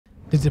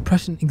Did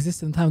depression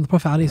exist in the time of the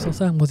Prophet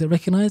ﷺ? Was it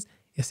recognized?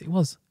 Yes, it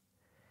was.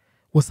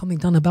 Was something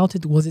done about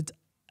it? Was it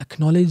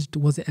acknowledged?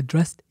 Was it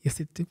addressed?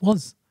 Yes, it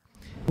was.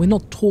 We're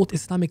not taught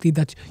Islamically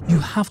that you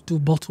have to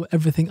bottle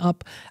everything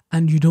up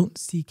and you don't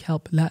seek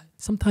help.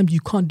 Sometimes you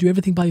can't do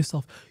everything by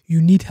yourself.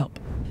 You need help.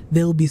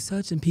 There will be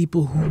certain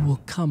people who will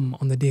come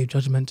on the Day of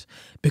Judgment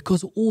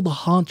because of all the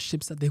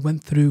hardships that they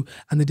went through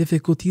and the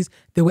difficulties,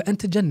 they will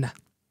enter Jannah.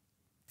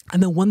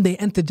 And then when they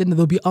enter Jannah,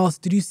 they'll be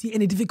asked, did you see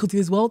any difficulty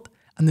in this world?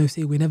 And they'll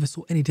say, we never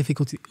saw any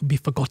difficulty. It will be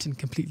forgotten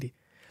completely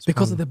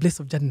because of the bliss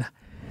of Jannah.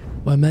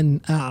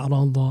 وَمَنْ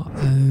أَعْرَضَ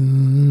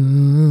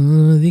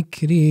عَنْ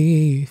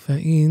ذِكْرِي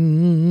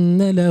فَإِنَّ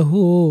لَهُ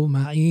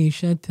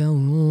مَعِيشَةً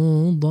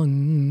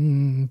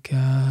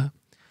ضَنْكًا.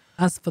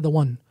 As for the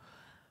one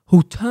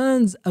who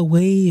turns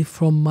away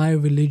from my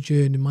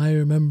religion, my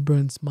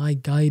remembrance, my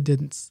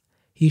guidance,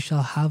 he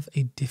shall have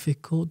a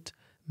difficult,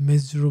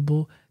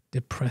 miserable,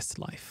 depressed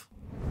life.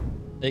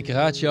 Ik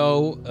raad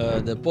jou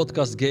de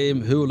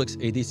podcastgame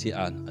huwelijkseditie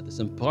aan. Het is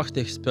een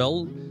prachtig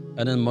spel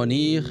en een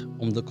manier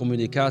om de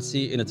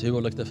communicatie in het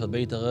huwelijk te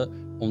verbeteren,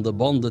 om de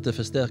banden te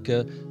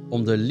versterken,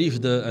 om de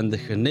liefde en de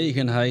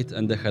genegenheid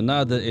en de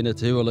genade in het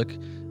huwelijk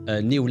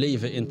nieuw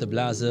leven in te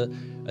blazen.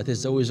 Het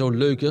is sowieso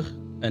leuker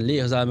en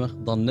leerzamer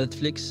dan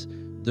Netflix.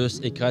 Dus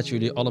ik raad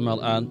jullie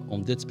allemaal aan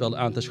om dit spel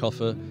aan te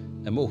schaffen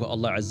en mogen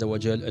Allah Azza wa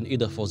Jal en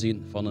ieder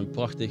voorzien van een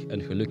prachtig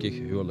en gelukkig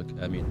huwelijk.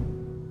 Amin.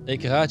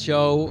 Ik raad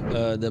jou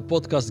de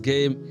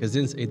podcastgame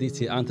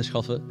gezinseditie aan te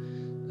schaffen,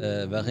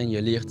 waarin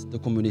je leert te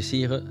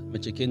communiceren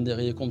met je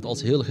kinderen. Je komt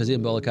als heel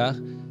gezin bij elkaar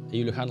en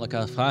jullie gaan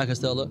elkaar vragen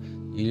stellen.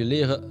 Jullie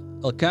leren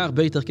elkaar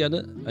beter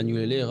kennen en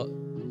jullie leren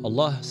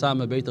Allah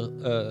samen beter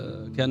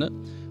kennen.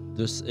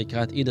 Dus ik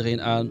raad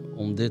iedereen aan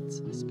om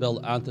dit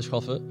spel aan te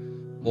schaffen,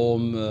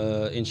 om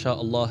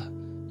inshallah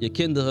je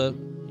kinderen,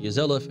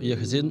 jezelf en je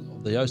gezin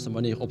op de juiste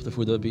manier op te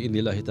voeden,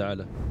 bi'idnillahi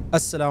ta'ala.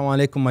 Assalamu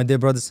alaikum, my dear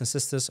brothers and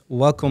sisters.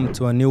 Welcome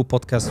to a new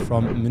podcast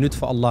from Minute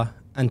for Allah.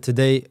 And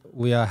today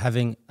we are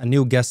having a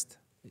new guest.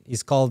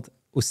 He's called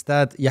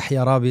Ustad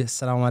Yahya Raaby.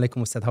 Assalamu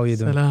alaikum, Ustad. How are you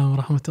doing? Assalamu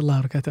wa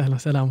rahmatullahi wa barakatuh. Ahlan wa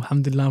salam.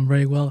 Alhamdulillah, I'm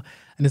very well.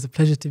 And it's a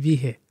pleasure to be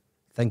here.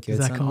 Thank you.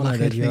 It's an honor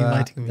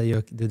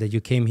that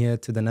you came here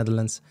to the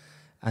Netherlands.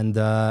 And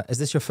is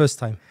this your first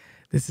time?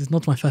 This is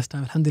not my first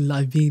time. Alhamdulillah,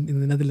 I've been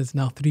in the Netherlands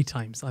now 3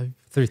 times.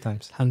 3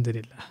 times?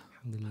 Alhamdulillah.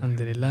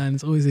 Alhamdulillah. And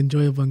it's always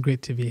enjoyable and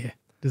great to be here.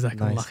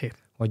 Jazakallah khair.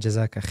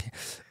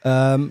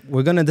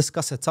 We're going to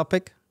discuss a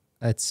topic.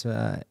 It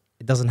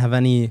doesn't have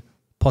any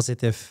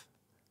positive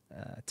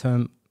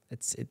term.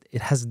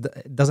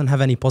 It doesn't have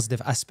any positive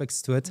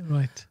aspects to it.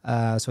 Right.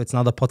 So it's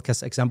not a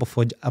podcast example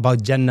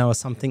about Jannah or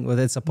something. Well,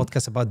 it's a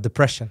podcast about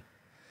depression.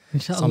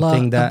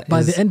 Inshallah.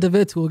 By the end of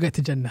it, we'll get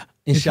to Jannah.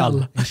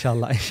 Inshallah.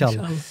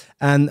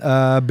 And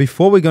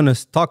before we're going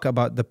to talk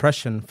about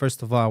depression,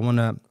 first of all, I want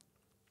to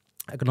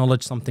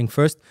acknowledge something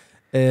first.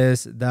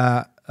 Is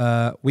that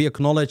we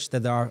acknowledge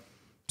that there are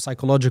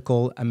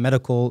psychological and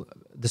medical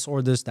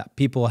disorders that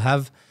people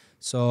have.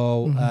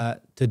 So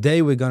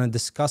today we're going to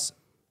discuss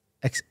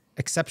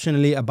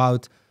exceptionally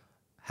about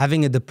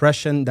having a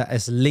depression that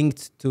is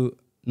linked to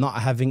not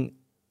having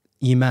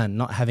iman,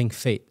 not having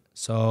faith.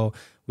 So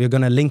we're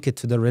going to link it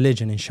to the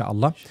religion,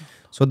 inshallah.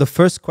 So the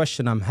first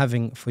question I'm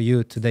having for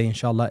you today,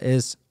 inshallah,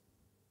 is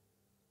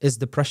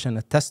depression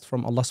a test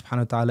from Allah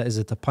subhanahu wa ta'ala? Is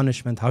it a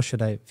punishment? How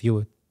should I view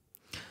it?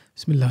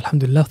 Bismillah,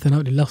 alhamdulillah,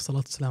 thana'u lillah,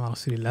 salatu salam ala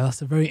rasulillah.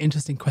 That's a very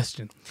interesting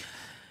question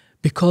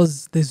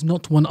because there's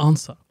not one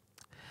answer.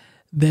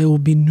 There will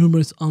be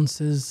numerous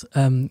answers.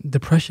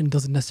 Depression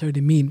doesn't necessarily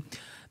mean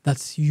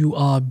that you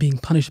are being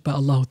punished by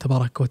Allah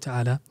tabaraka wa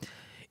ta'ala.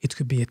 It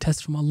could be a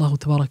test from Allah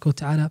tabaraka wa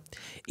ta'ala.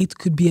 It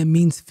could be a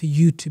means for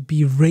you to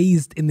be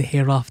raised in the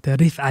hereafter,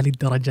 rif'a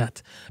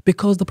lid-darajat.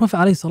 Because the Prophet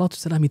alayhi salatu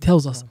salam, he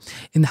tells us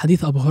in the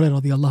hadith of Abu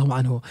Hurairah radiyallahu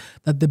anhu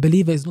that the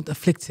believer is not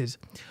afflicted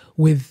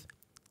with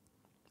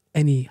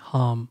any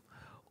harm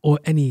or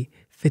any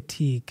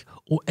fatigue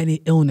or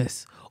any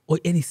illness or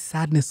any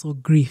sadness or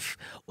grief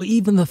or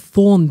even the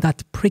thorn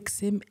that pricks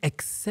him,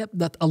 except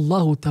that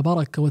Allah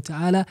tabaraka wa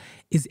ta'ala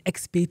is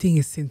expiating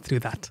his sin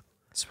through that.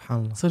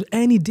 SubhanAllah. So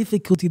any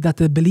difficulty that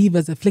the believer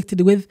is afflicted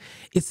with,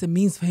 it's a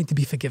means for him to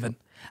be forgiven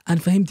and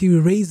for him to be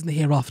raised in the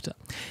hereafter.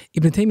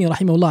 Ibn Taymiyyah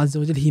rahimahullah azza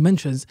wa jal, he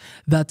mentions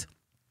that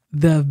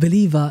the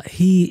believer,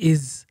 he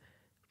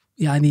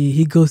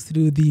goes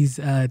through these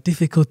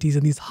difficulties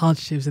and these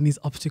hardships and these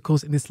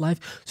obstacles in this life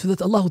so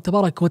that Allah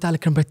tabaraka wa ta'ala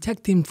can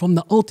protect him from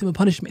the ultimate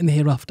punishment in the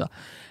hereafter,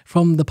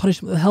 from the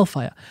punishment of the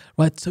hellfire,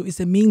 right? So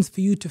it's a means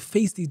for you to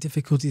face these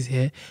difficulties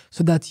here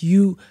so that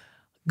you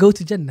go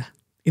to Jannah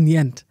in the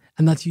end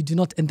and that you do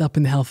not end up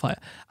in the hellfire.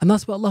 And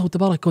that's what Allah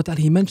tabaraka wa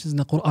ta'ala, he mentions in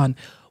the Quran,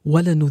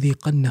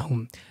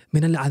 وَلَنُذِيقَنَّهُمْ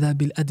مِنَ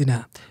الْعَذَابِ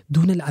الْأَدْنَى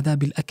دُونَ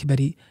الْعَذَابِ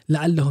الْأَكْبَرِ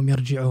لَعَلَّهُمْ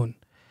يَرْجِعُونَ.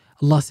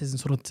 Allah says in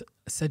Surah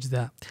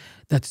Sajda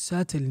that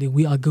certainly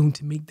we are going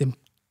to make them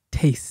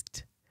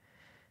taste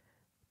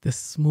the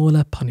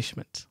smaller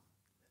punishment,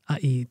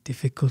 i.e.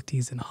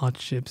 difficulties and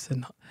hardships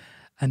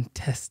and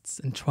tests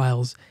and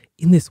trials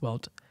in this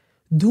world.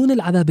 دون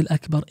العذاب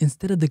الأكبر,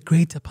 instead of the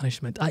greater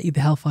punishment, i.e.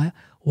 the hellfire.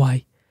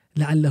 Why?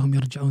 لعلهم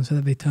يرجعون, so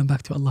that they turn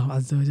back to Allah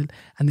Azza wa Jal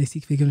and they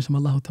seek forgiveness from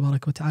Allah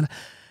Tabarak wa Ta'ala.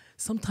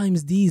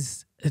 Sometimes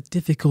these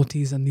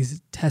difficulties and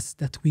these tests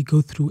that we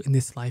go through in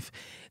this life,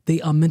 they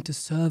are meant to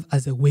serve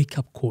as a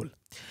wake-up call.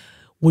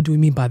 What do we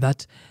mean by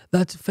that?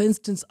 That, for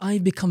instance,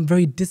 I've become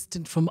very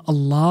distant from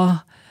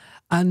Allah,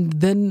 and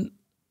then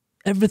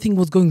everything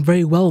was going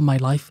very well in my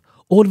life.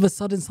 All of a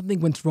sudden, something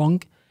went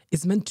wrong.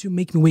 It's meant to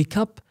make me wake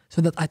up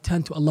so that I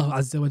turn to Allah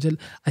Azza wa Jal.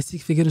 I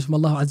seek forgiveness from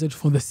Allah Azza wa Jal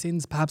for the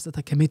sins perhaps that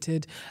I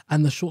committed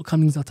and the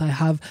shortcomings that I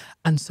have,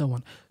 and so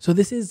on. So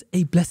this is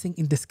a blessing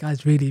in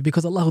disguise, really,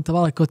 because Allah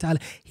Tabarak wa Ta'ala,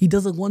 He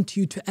doesn't want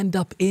you to end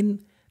up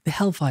in the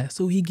hellfire.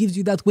 So He gives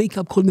you that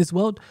wake-up call in this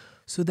world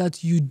so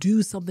that you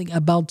do something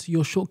about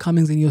your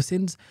shortcomings and your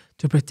sins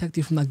to protect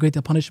you from that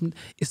greater punishment.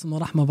 It's the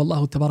rahmah of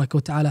Allah Tabarak wa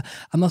Ta'ala.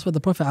 And that's what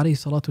the Prophet alayhi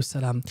salatu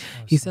wasalam,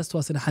 he says to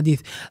us in a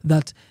hadith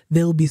that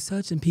there will be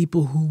certain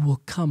people who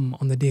will come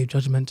on the Day of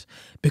Judgment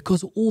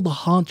because of all the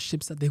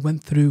hardships that they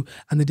went through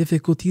and the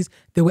difficulties,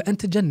 they will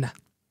enter Jannah.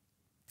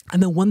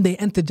 And then when they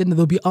enter Jannah,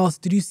 they'll be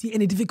asked, did you see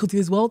any difficulty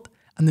in this world?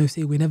 And they'll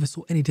say, we never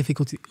saw any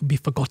difficulty be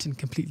forgotten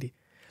completely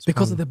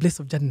because of the bliss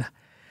of Jannah.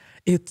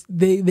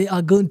 They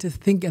are going to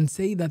think and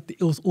say that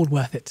it was all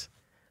worth it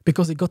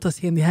because it got us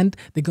here in the end.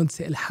 They're going to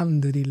say,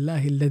 Alhamdulillah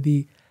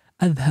alladhi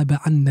adhaba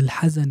anna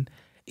al-hazan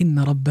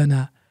inna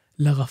rabbana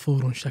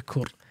laghafurun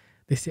shakur.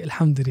 They say,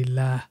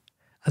 Alhamdulillah,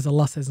 as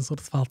Allah says in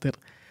Surah Fatir,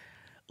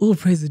 all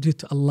praise is due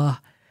to Allah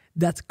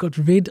that got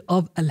rid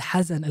of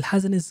al-hazan.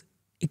 Al-hazan is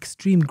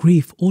extreme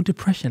grief or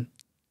depression.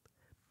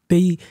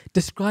 They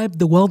describe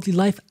the worldly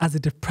life as a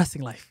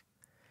depressing life.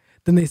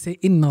 Then they say,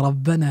 Inna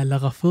Rabbana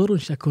laghafurun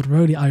shakur.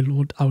 Verily our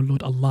Lord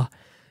Allah,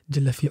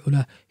 Jalla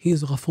fi'ula, He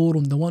is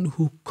ghafurun, the one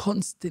who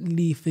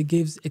constantly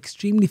forgives,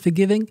 extremely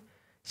forgiving,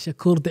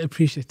 shakur, the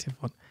appreciative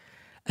one.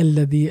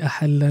 Alladhi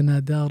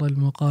ahallana dar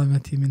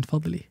al-muqamati min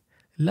fadli.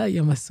 La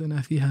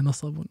yamassuna fiha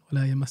nasabun, wa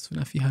la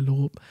yamassuna fiha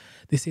lughub.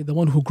 They say, the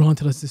one who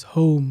granted us this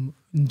home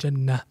in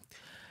Jannah.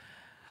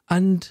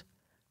 And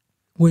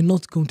we're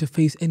not going to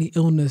face any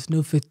illness,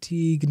 no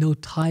fatigue, no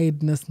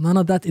tiredness, none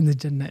of that in the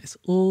Jannah. It's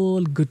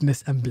all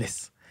goodness and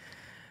bliss.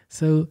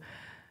 So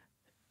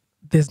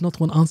there's not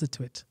one answer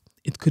to it.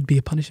 It could be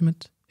a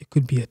punishment, it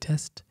could be a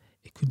test,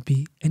 it could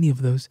be any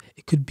of those.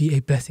 It could be a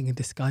blessing in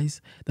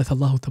disguise that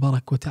Allah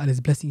Tabarak wa Ta'ala is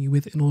blessing you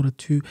with in order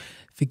to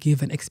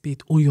forgive and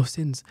expiate all your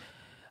sins.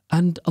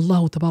 And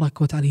Allah Tabarak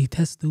wa Ta'ala, He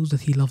tests those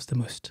that He loves the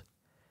most.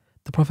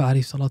 The Prophet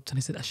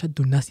ﷺ said, أَشَدُّ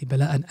النَّاسِ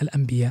بَلَاءً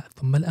الْأَنْبِيَاء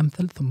ثُمَّ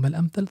الْأَمْثَلِ ثُمَّ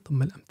الْأَمْثَلِ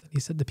ثُمَّ الْأَمْثَلِ. He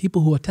said, the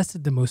people who are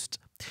tested the most,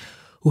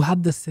 who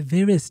have the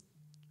severest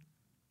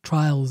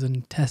trials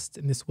and tests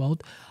in this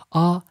world,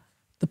 are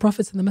the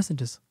prophets and the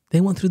messengers.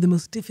 They went through the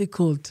most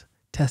difficult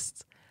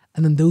tests.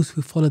 And then those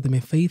who follow them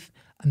in faith,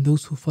 and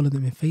those who follow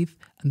them in faith,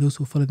 and those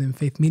who follow them in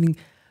faith, meaning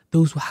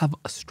those who have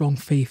a strong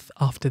faith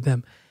after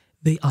them,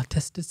 they are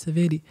tested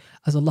severely.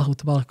 As Allah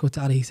Tabarak wa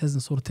Ta'ala, He says in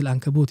Surah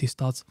Al-Ankabut, He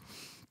starts,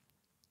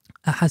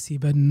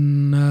 أحسب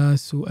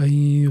الناس أن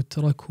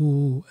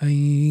يتركوا أن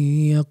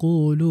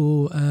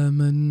يقولوا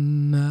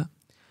آمنا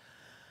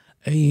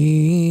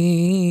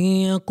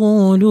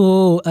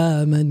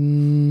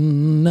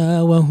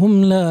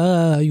وهم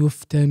لا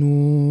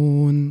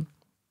يفتنون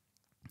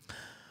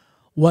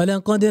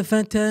ولقد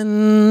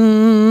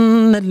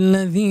فتنا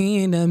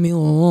الذين من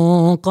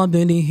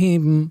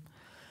قبلهم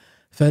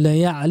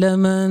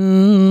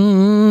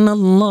فليعلمن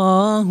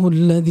الله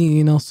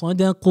الذين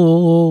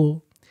صدقوا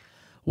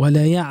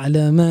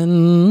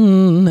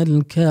وَلَيَعْلَمَنَّ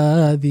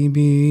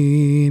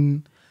الْكَاذِبِينَ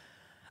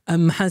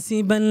أَمْ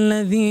حَسِبَ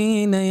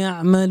الَّذِينَ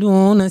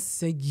يَعْمَلُونَ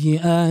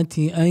السَّيِّئَاتِ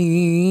أَنْ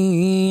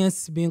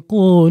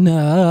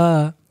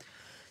يَسْبِقُونَا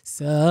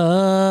سَاءَ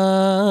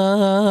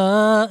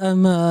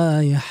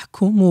مَا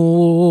يَحْكُمُونَ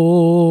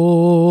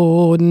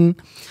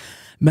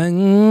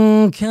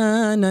من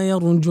كان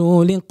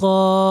يرجو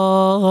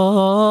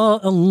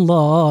لقاء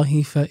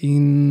الله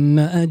فإن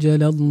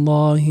أجل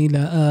الله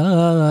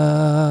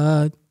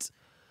لآت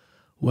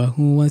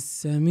وهو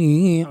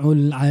السميع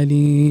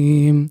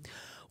العليم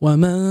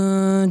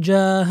ومن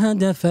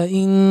جاهد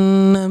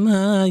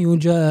فإنما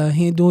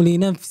يجاهد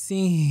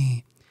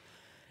لنفسه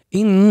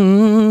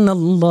إن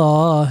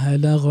الله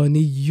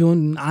لغني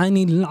عن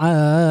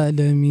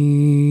العالمين.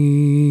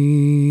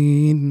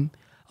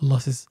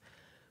 Allah says,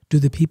 do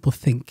the people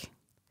think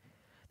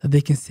that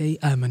they can say,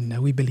 Amanna,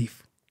 we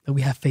believe, that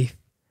we have faith,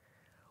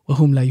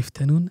 وَهُمْ لَا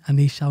يُفْتَنُونَ, and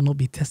they shall not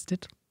be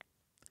tested?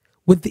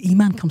 With the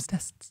Iman comes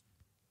tests.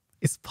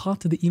 It's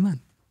part of the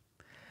Iman.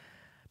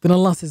 Then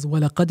Allah says,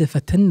 وَلَقَدْ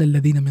فَتَنَّ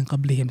الَّذِينَ مِنْ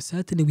قَبْلِهِمْ.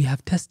 Certainly we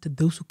have tested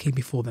those who came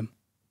before them.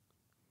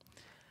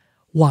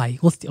 Why?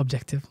 What's the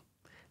objective?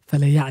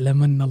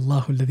 فَلَيَعْلَمَنَّ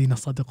اللَّهُ الَّذِينَ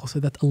صَدَقُوا, so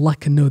that Allah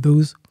can know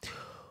those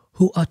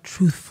who are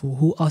truthful,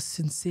 who are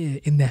sincere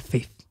in their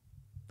faith.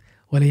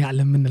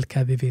 وَلَيَعْلَمَنَّ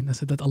الْكَاذِبِينَ,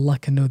 so that Allah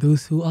can know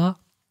those who are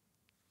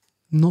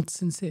not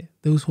sincere,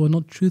 those who are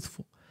not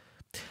truthful.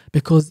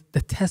 Because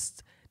the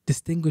tests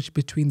distinguish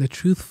between the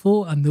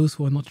truthful and those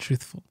who are not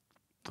truthful.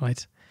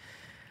 Right?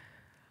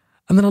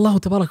 And then Allah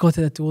Tabaraka wa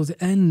Ta'ala, towards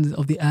the end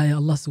of the ayah,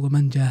 Allah says,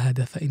 وَمَنْ جَاهَدَ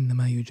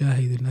فَإِنَّمَا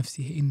يُجَاهِدُ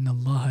لِنَفْسِهِ إِنَّ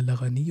اللَّهَ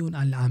لَغَنِيٌّ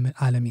عَنِ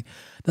الْعَالَمِينَ.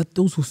 That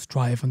those who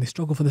strive and they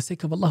struggle for the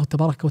sake of Allah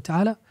Tabaraka wa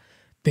Ta'ala,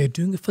 they're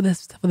doing it for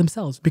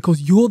themselves,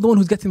 because you're the one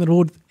who's getting the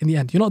reward in the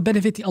end. You're not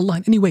benefiting Allah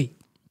in any way.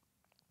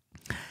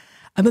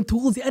 And then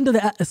towards the end of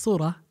the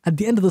surah, at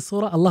the end of the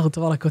surah, Allah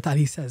Tabaraka wa Ta'ala,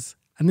 He says,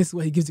 and this is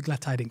where He gives you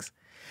glad tidings,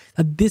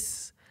 that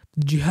this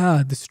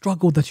jihad, the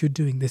struggle that you're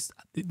doing,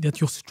 that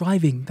you're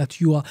striving,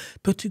 that you are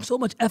putting so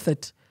much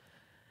effort,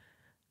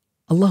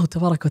 Allah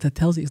Tabaraka wa Ta'ala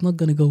tells you it's not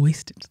going to go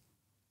wasted.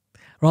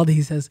 Rather,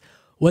 He says,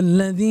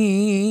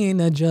 وَالَّذِينَ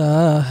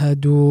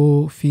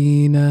جَاهَدُوا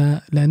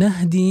فِينَا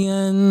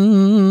لَنَهْدِيَنَّهُمْ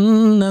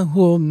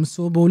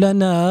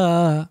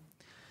سُبُلَنَا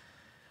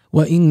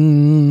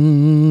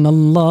وَإِنَّ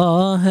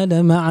اللَّهَ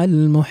لَمَعَ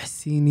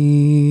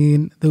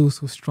الْمُحْسِنِينَ. Those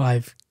who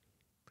strive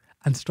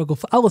and struggle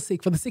for our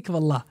sake, for the sake of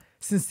Allah,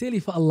 sincerely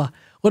for Allah.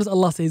 What does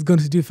Allah say He's going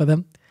to do for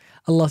them?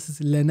 Allah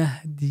says,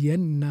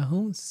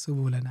 لَنَهْدِيَنَّهُمْ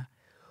سُبُلَنَا.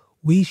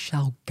 We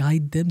shall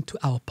guide them to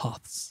our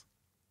paths.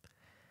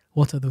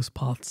 What are those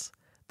paths?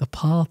 The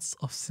paths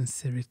of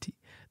sincerity,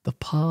 the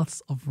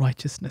paths of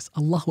righteousness.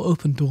 Allah will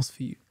open doors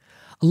for you.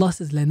 Allah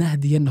says,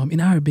 لَنَهْدِيَنَّهُمْ.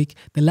 In Arabic,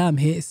 the lam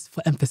here is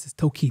for emphasis,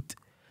 tawqeed.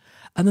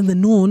 And then the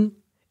noon,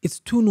 it's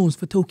two noons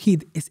for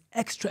tawqeed, it's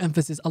extra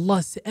emphasis. Allah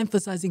is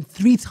emphasizing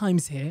 3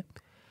 times here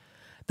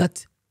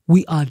that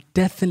we are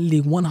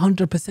definitely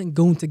 100%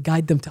 going to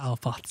guide them to our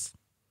paths.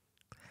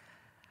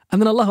 And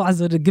then Allah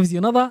Azza wa Jalla gives you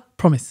another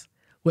promise.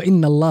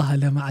 وَإِنَّ اللَّهَ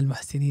لَمَعَ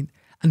الْمُحْسِنِينَ.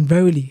 And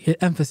verily, here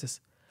emphasis,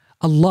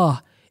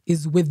 Allah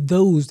is with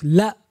those,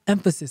 la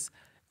emphasis,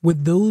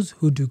 with those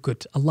who do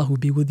good. Allah will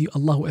be with you,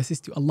 Allah will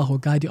assist you, Allah will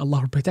guide you, Allah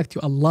will protect you,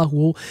 Allah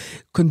will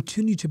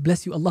continue to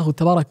bless you, Allah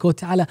Tabaraka wa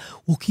Ta'ala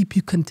will keep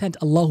you content,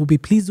 Allah will be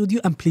pleased with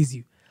you and please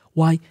you.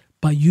 Why?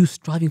 By you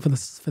striving for the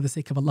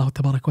sake of Allah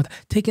Tabaraka wa Ta'ala,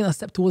 taking a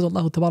step towards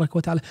Allah Tabaraka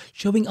wa Ta'ala,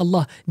 showing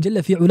Allah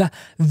Jalla fi'ula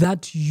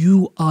that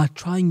you are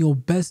trying your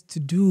best to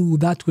do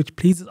that which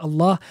pleases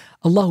Allah.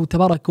 Allah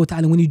Tabaraka wa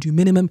Ta'ala, when you do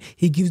minimum,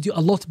 He gives you a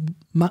lot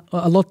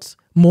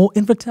more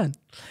in return.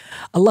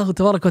 Allah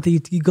Tabaraka wa Ta'ala,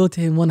 you go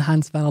to Him one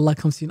hand span, Allah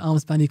comes to you in arm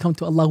span. You come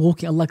to Allah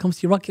walking, Allah comes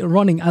to you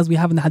running, as we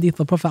have in the hadith of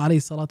the Prophet alayhi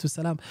salatu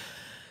wasalam.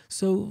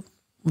 So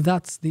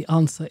that's the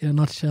answer in a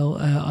nutshell.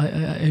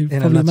 I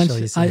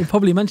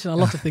probably mentioned a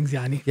lot of things,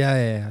 yani.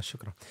 Yeah,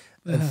 shukran.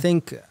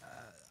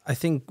 I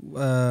think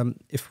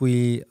if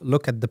we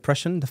look at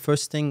depression, the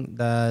first thing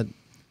that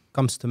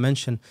comes to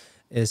mention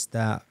is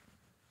that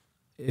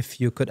if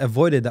you could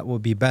avoid it, that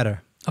would be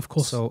better. Of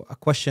course. So a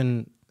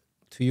question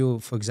to you,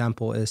 for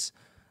example, is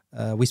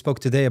we spoke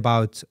today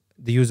about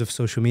the use of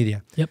social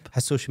media. Yep.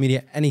 Has social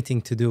media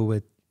anything to do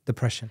with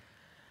depression?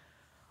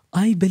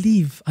 I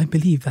believe that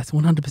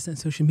 100%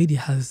 social media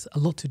has a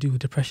lot to do with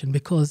depression,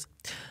 because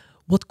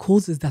what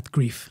causes that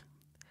grief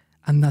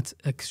and that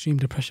extreme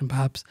depression,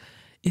 perhaps,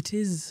 it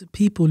is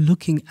people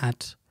looking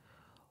at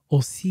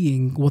or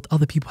seeing what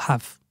other people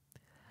have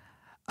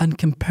and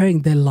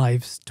comparing their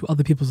lives to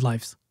other people's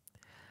lives.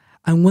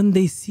 And when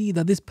they see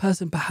that this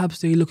person, perhaps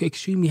they look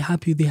extremely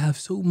happy, they have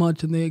so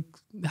much and they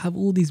have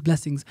all these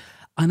blessings,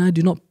 and I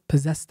do not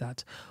possess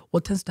that,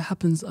 what tends to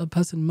happen is a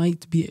person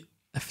might be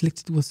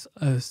afflicted with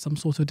some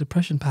sort of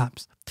depression,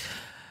 perhaps.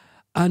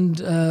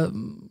 And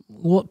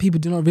what people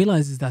do not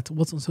realize is that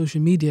what's on social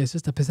media is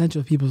just a percentage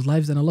of people's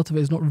lives, and a lot of it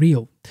is not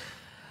real.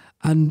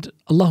 And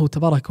Allah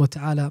Tabaraka wa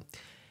Ta'ala,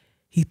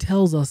 He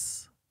tells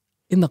us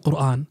in the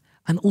Quran,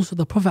 and also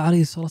the Prophet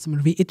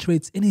ﷺ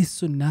reiterates in his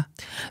sunnah,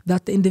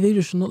 that the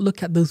individual should not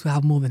look at those who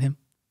have more than him.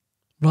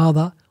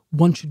 Rather,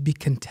 one should be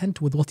content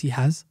with what he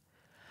has,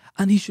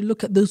 and he should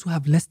look at those who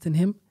have less than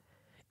him,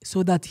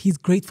 so that he's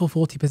grateful for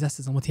what he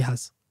possesses and what he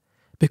has.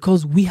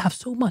 Because we have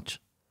so much.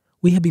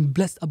 We have been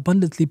blessed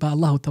abundantly by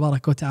Allah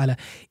Tabaraka wa Ta'ala.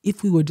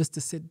 If we were just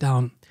to sit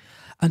down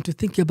and to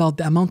think about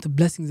the amount of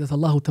blessings that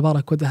Allah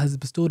Tabaraka wa Ta'ala has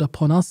bestowed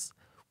upon us,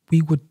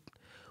 we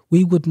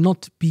would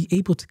not be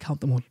able to count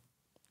them all.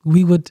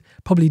 We would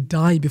probably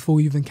die before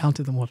we even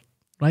counted them all,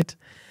 right?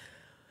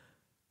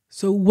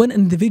 So when an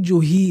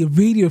individual, he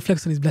really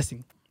reflects on his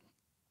blessing.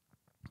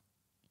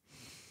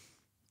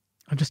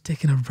 I'm just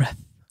taking a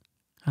breath.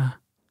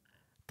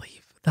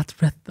 That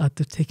breath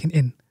that I've taken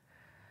in,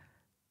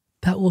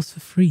 that was for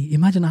free.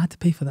 Imagine I had to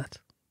pay for that.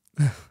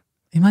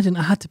 Imagine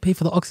I had to pay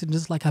for the oxygen,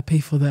 just like I pay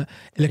for the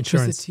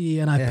electricity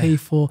and I pay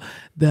for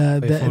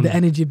the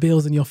energy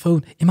bills in your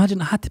phone.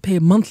 Imagine I had to pay a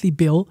monthly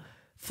bill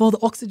for the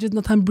oxygen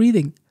that I'm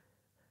breathing.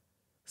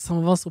 Some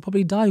of us will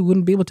probably die, we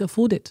wouldn't be able to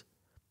afford it.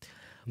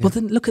 Yeah. But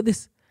then look at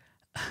this.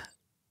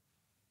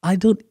 I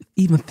don't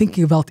even think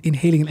about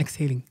inhaling and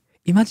exhaling.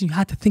 Imagine you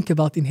had to think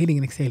about inhaling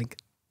and exhaling.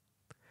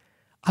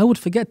 I would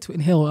forget to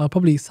inhale, I'll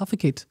probably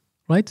suffocate,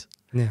 right?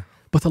 Yeah.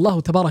 But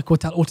Allah Tabaraka wa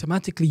Ta'ala,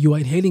 automatically you are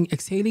inhaling,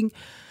 exhaling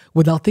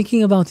without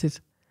thinking about it.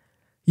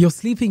 You're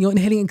sleeping, you're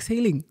inhaling,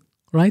 exhaling,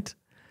 right?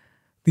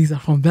 These are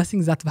from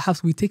blessings that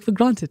perhaps we take for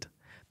granted.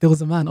 There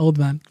was a man, old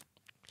man,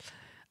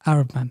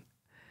 Arab man.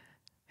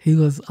 He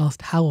was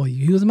asked, how are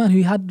you? He was a man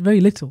who had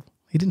very little.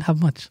 He didn't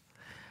have much.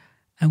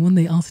 And when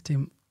they asked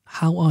him,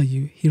 how are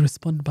you? He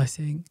responded by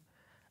saying,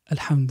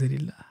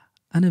 Alhamdulillah,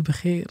 أنا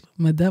بخير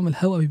ما دام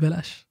الهواء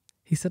ببلاش.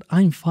 He said,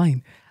 I'm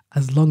fine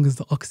as long as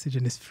the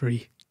oxygen is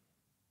free.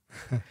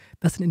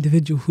 That's an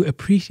individual who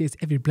appreciates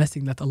every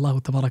blessing that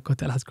Allah Tabaraka wa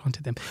Ta'ala has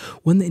granted them.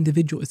 When the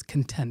individual is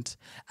content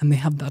and they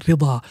have that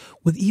rida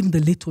with even the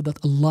little that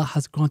Allah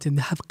has granted,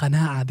 they have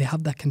qana'a, they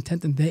have that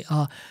content, and they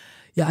are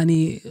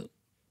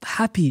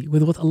happy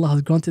with what Allah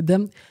has granted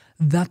them,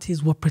 that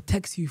is what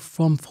protects you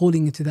from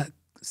falling into that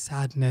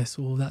sadness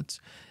or that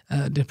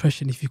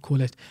depression, if you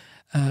call it,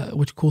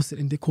 which causes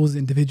the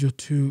individual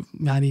to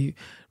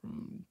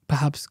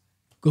perhaps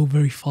go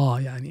very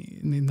far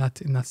in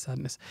that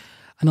sadness.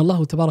 And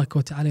Allah Tabaraka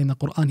wa Ta'ala in the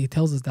Quran, He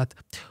tells us that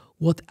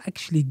what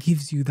actually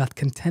gives you that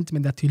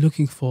contentment that you're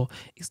looking for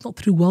is not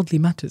through worldly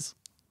matters.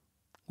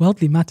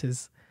 Worldly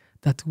matters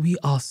that we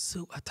are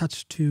so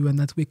attached to and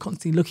that we're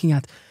constantly looking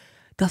at,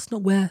 that's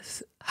not where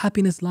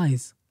happiness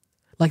lies.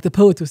 Like the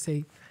poet will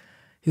say,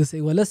 he'll say,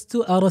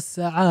 وَلَسْتُ أَرَى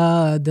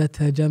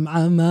السَّعَادَةَ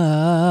جَمْعَ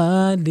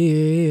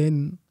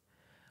مَالٍ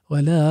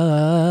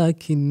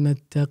وَلَكِنَّ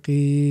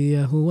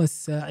التَّقِيَّ هُوَ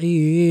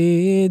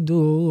السَّعِيدُ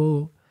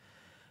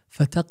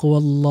فَتَقْوَى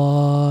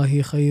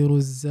اللَّهِ خَيْرُ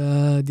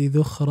الزَّادِ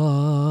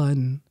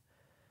ذُخْرًا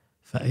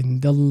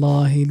فَعِنْدَ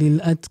اللَّهِ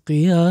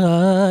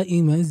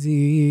لِلْأَتْقِيَاءِ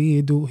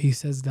مَزِيدُ. He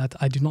says that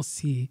I do not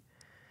see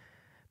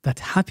that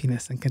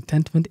happiness and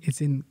contentment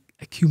is in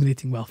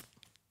accumulating wealth.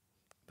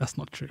 That's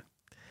not true.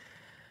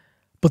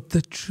 But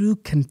the true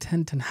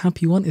content and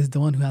happy one is the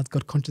one who has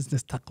got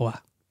consciousness,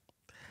 taqwa.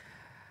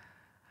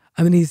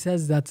 And then he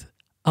says that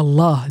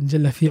Allah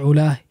Jalla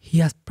fi'ula, He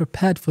has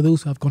prepared for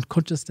those who have got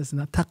consciousness in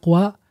that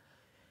taqwa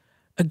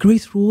a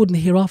great reward in the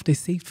hereafter is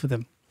saved for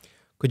them.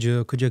 Could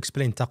you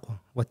explain taqwa?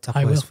 What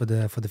taqwa is for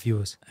the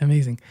viewers?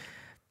 Amazing.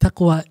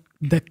 Taqwa,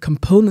 the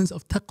components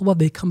of taqwa,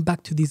 they come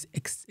back to these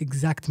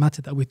exact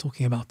matter that we're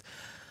talking about.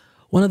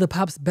 One of the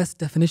perhaps best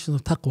definitions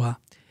of taqwa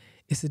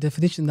is the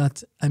definition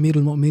that Amir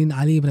al-Mu'minin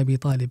Ali ibn Abi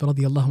Talib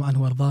radiyallahu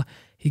anhu warda,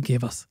 he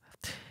gave us.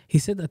 He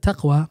said that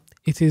taqwa,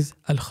 it is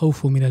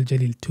al-khawfu min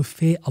al-jalil, to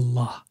fear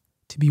Allah,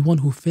 to be one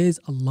who fears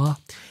Allah.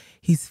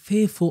 He's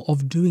fearful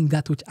of doing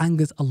that which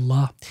angers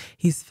Allah.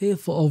 He's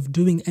fearful of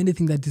doing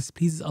anything that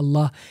displeases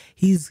Allah.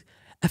 He's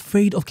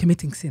afraid of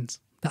committing sins.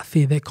 That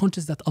fear, they're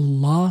conscious that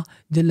Allah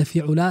Jalla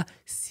fi'ula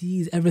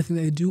sees everything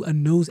that they do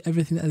and knows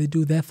everything that they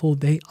do. Therefore,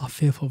 they are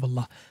fearful of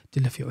Allah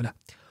Jalla fi'ula.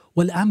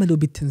 وَالْعَمَلُ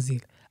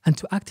بِالتَّنزِيلِ, and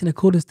to act in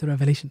accordance to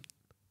revelation.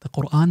 The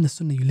Quran, the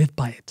Sunnah, you live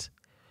by it.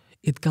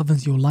 It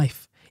governs your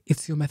life.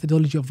 It's your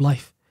methodology of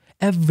life.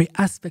 Every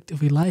aspect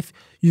of your life,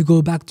 you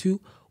go back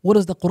to, what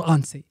does the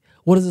Quran say?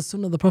 What does the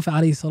Sunnah of the Prophet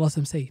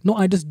ﷺ say? No,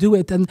 I just do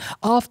it, and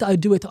after I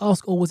do it,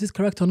 ask, oh, was this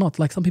correct or not?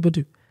 Like some people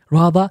do.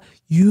 Rather,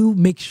 you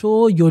make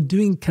sure you're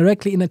doing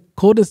correctly in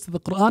accordance to the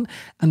Quran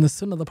and the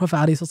Sunnah of the Prophet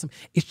ﷺ.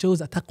 It shows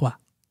that taqwa,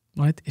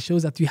 right? It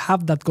shows that you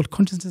have that God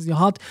consciousness in your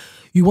heart.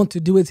 You want to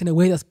do it in a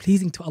way that's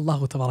pleasing to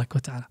Allah Tabaraka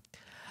wa Ta'ala.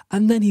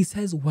 And then he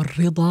says,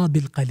 وَالرِّضَى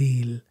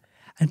بِالْقَلِيلِ,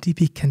 and to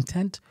be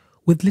content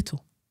with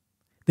little.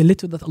 The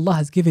little that Allah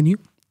has given you,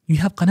 you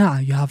have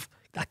qana'ah, you have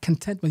that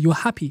contentment, you're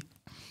happy.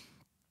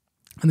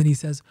 And then he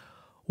says,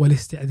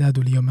 وَالِاسْتِعْدَادُ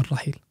لِيَوْمِ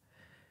الرَّحِيلِ,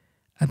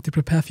 and to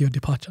prepare for your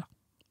departure,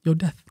 your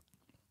death.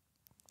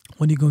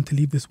 When you're going to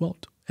leave this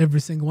world, every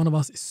single one of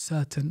us is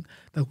certain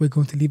that we're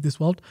going to leave this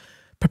world,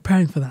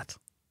 preparing for that.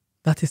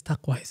 That is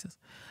taqwa, he says.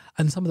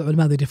 And some of the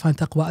ulama, they define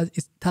taqwa as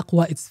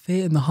it's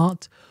fear in the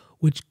heart,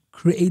 which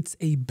creates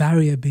a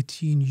barrier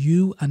between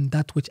you and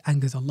that which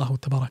angers Allah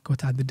Tabaraka wa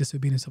Ta'ala, the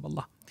disobedience of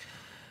Allah.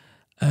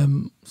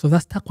 So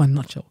that's taqwa in a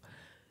nutshell.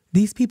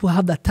 These people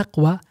have that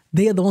taqwa,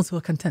 they are the ones who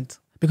are content.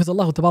 Because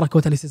Allah Tabaraka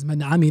wa Ta'ala says,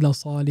 مَنْ عَمِلَ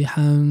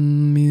صَالِحًا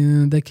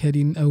مِّن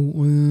ذَكَرٍ أَوْ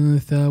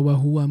أُنثَى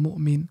وَهُوَ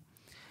مُؤْمِنٌ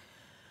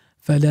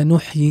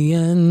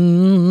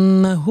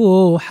فَلَنُحْيِيَنَّهُ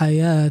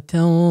حَيَاةً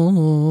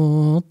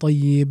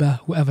طَيِّبَةً.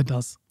 Whoever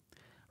does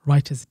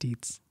righteous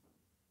deeds,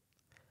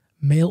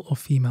 male or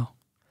female,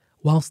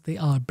 whilst they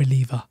are a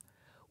believer,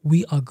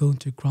 we are going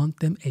to grant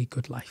them a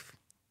good life.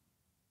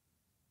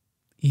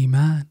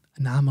 Iman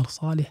and amal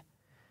salih,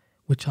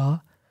 which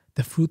are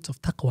the fruits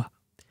of taqwa.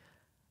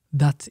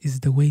 That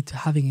is the way to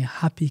having a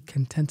happy,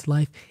 content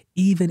life,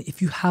 even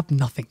if you have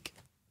nothing.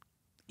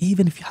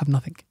 Even if you have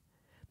nothing.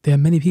 There are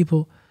many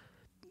people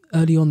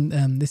early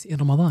on this in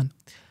Ramadan.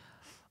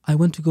 I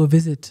went to go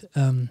visit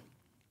one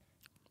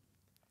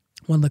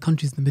of the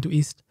countries in the Middle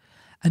East,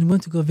 and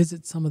went to go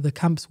visit some of the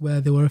camps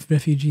where there were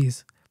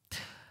refugees.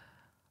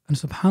 And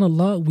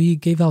subhanAllah, we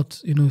gave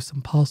out,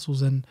 some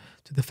parcels and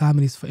to the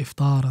families for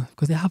iftar,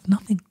 because they have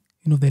nothing.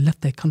 They left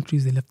their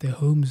countries, they left their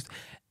homes.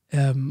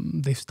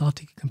 They've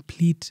started a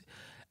complete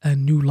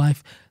new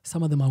life.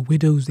 Some of them are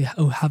widows. We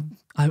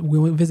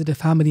went to visit a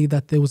family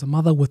that there was a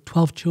mother with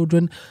 12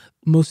 children.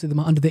 Most of them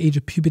are under the age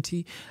of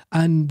puberty,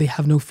 and they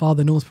have no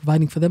father. No one's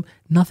providing for them.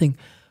 Nothing.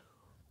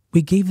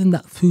 We gave them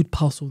that food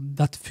parcel,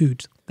 that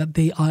food that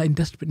they are in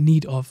desperate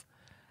need of.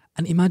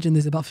 And imagine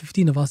there's about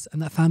 15 of us,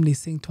 and that family is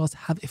saying to us,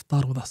 have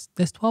iftar with us.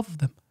 There's 12 of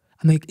them,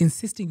 and they're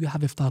insisting you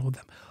have iftar with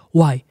them.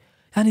 Why?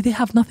 And they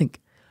have nothing,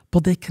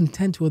 but they're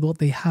content with what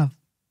they have.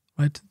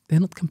 Right? They're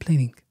not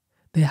complaining.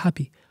 They're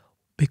happy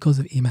because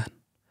of Iman.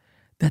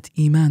 that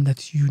iman,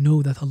 that you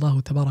know that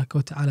Allah tabaraka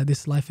wa ta'ala,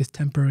 this life is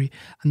temporary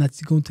and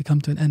that's going to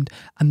come to an end,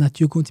 and that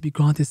you're going to be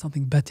granted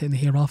something better in the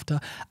hereafter,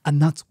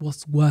 and that's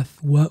what's worth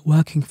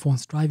working for and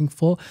striving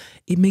for,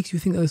 it makes you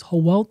think that this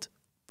whole world,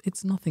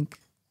 it's nothing.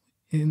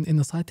 In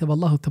the sight of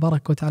Allah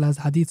tabaraka wa ta'ala, as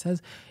hadith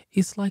says,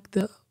 it's like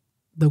the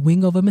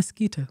wing of a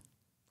mosquito,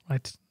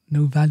 right?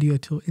 No value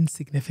at all,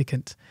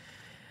 insignificant.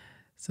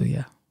 So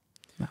yeah.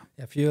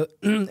 If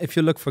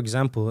you look, for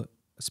example,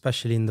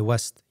 especially in the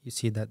West, you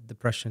see that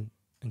depression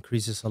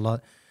increases a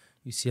lot.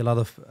 You see a lot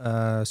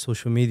of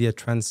social media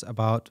trends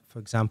about, for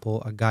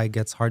example, a guy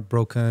gets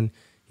heartbroken,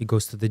 he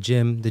goes to the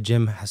gym. The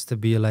gym has to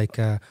be like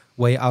a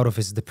way out of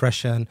his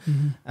depression.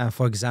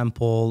 For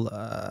example,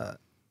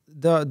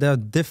 there are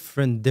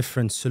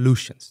different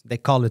solutions. They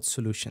call it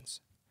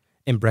solutions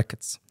in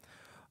brackets.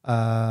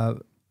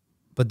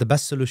 But the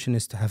best solution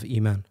is to have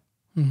iman.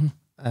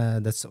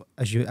 That's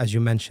as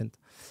you mentioned.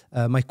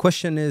 My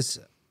question is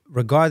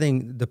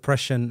regarding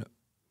depression.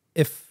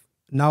 If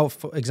now,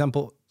 for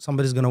example,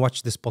 somebody's going to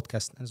watch this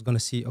podcast and is going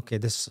to see, okay,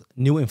 this is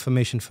new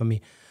information for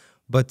me.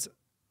 But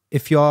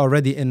if you are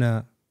already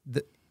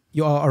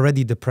you are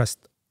already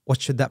depressed,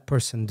 what should that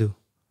person do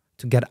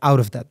to get out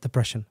of that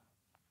depression?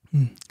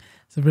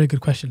 It's a very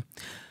good question.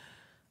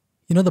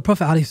 You know, the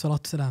Prophet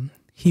ﷺ,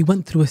 he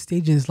went through a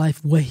stage in his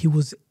life where he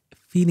was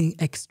feeling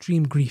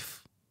extreme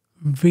grief,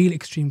 real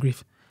extreme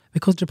grief,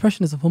 because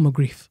depression is a form of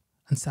grief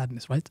and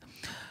sadness, right?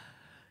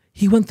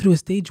 He went through a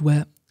stage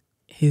where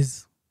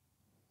his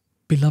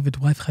beloved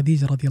wife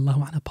Khadija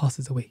radiallahu anha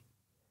passes away,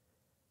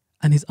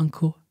 and his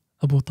uncle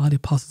Abu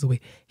Talib passes away.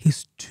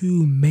 His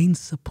two main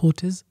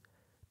supporters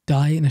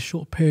die in a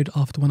short period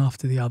one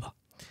after the other.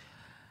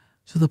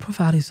 So the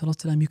Prophet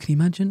ﷺ, you can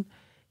imagine,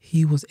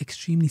 he was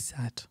extremely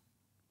sad,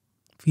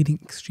 feeling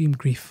extreme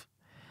grief.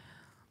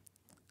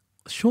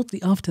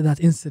 Shortly after that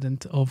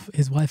incident of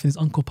his wife and his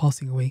uncle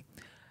passing away,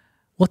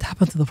 what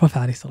happened to the Prophet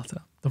ﷺ?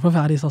 The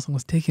Prophet ﷺ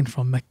was taken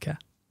from Mecca,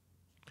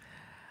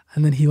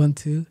 and then he went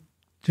to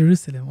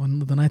Jerusalem on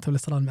the night of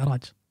Isra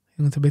al-Mi'raj.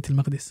 He went to Bayt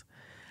al-Maqdis.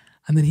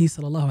 And then he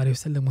sallallahu alayhi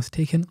wasallam was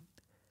taken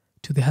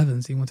to the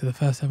heavens. He went to the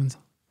first heavens,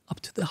 up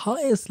to the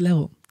highest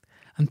level,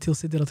 until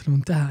Sidrat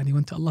al-Muntaha, and he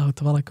went to Allah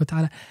tabaraka wa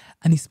ta'ala,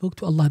 and he spoke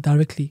to Allah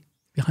directly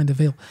behind the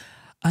veil.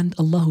 And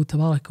Allah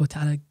tabaraka wa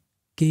ta'ala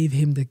gave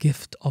him the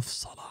gift of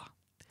salah.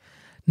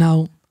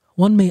 Now,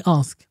 one may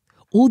ask,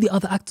 all the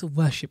other acts of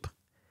worship,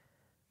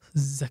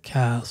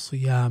 zakah,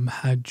 siyam,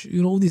 hajj,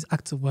 all these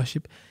acts of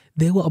worship,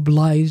 they were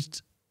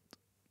obliged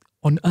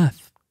on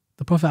earth.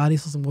 The Prophet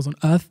ﷺ was on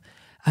earth,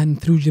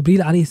 and through Jibreel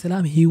alayhi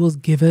salam, he was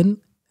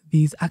given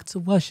these acts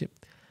of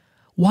worship.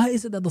 Why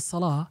is it that the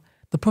salah,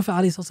 the Prophet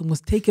ﷺ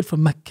was taken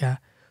from Mecca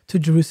to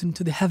Jerusalem,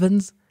 to the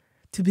heavens,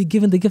 to be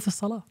given the gift of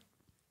salah?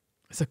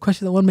 It's a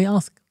question that one may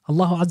ask.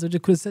 Allah Azza wa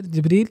Jalla could have said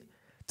Jibreel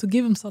to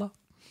give him salah.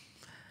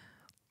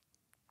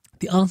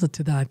 The answer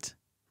to that,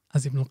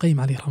 as Ibn al-Qayyim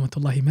alayhi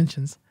rahmatullah, he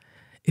mentions,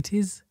 it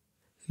is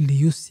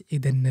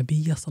لِيُسْعِدَ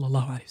النَّبِيَّ صَلَى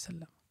اللَّهُ عَلَيْهِ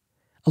وسلم.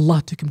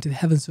 Allah took him to the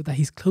heavens so that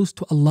he's close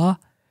to Allah,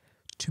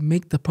 to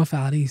make the Prophet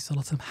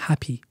ﷺ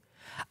happy.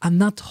 And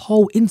that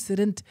whole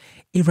incident,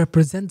 it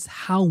represents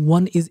how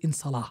one is in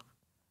salah.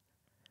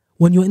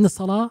 When you're in the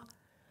salah,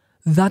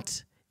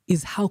 that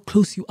is how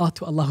close you are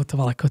to Allah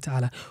tabaraka wa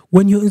ta'ala.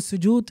 When you're in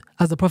sujood,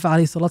 as the Prophet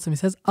ﷺ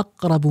says,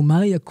 أَقْرَبُ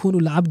مَا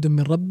يَكُونُ الْعَبْدُ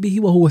مِنْ رَبِّهِ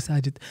وَهُوَ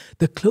سَاجِدٌ.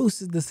 The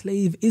closest the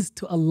slave is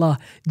to Allah,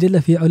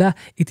 Jalla fi ula,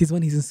 it is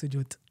when he's in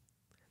sujood.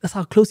 That's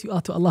how close you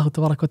are to Allah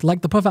tabaraka wa ta'ala.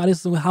 Like the Prophet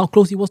ﷺ, how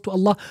close he was to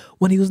Allah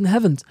when he was in the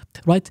heavens,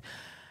 right?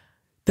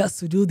 That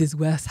sujood is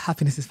where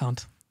happiness is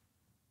found.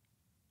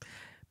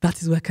 That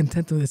is where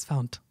contentment is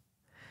found.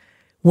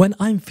 When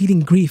I'm feeling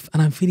grief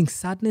and I'm feeling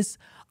sadness,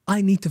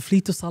 I need to flee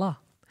to salah.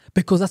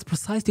 Because that's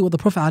precisely what the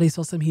Prophet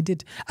ﷺ, he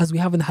did. As we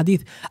have in the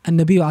hadith,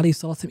 النبي عليه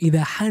الصلاة والسلام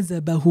إذا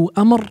حزبه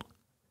أمر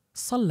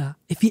صلى.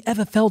 If he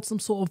ever felt some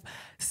sort of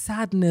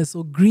sadness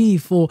or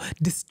grief or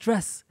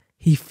distress,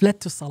 he fled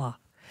to salah.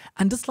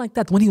 And just like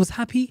that, when he was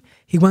happy,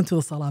 he went to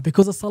the salah,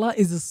 because the salah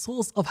is the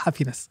source of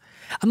happiness.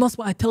 And that's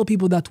why I tell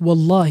people that,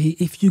 wallahi,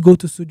 if you go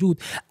to sujood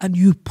and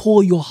you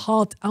pour your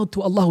heart out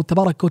to Allah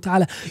tabaraka wa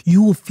ta'ala,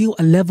 you will feel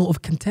a level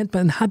of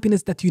contentment and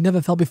happiness that you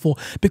never felt before,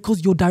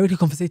 because you're directly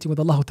conversating with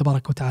Allah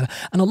tabaraka wa ta'ala.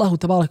 And Allah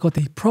tabaraka wa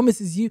ta'ala, he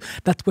promises you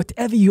that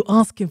whatever you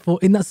ask him for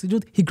in that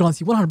sujood, he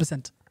grants you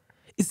 100%.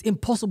 It's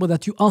impossible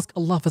that you ask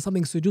Allah for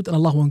something sujood and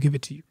Allah won't give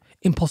it to you.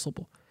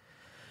 Impossible.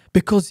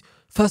 Because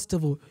first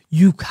of all,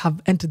 you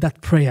have entered that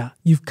prayer.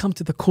 You've come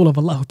to the call of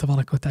Allah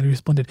tabaraka wa ta'ala,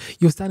 responded.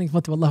 You're standing in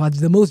front of Allah,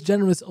 the most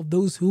generous of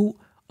those who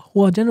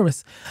are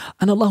generous.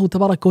 And Allah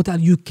tabaraka wa ta'ala,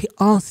 you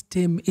asked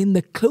him in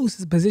the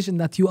closest position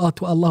that you are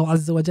to Allah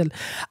Azza wa Jal.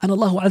 And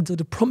Allah Azza wa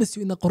Jal promised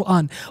you in the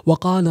Quran,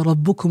 وَقَالَ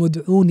رَبُّكُمُ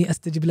ادْعُونِي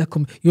أَسْتَجِبْ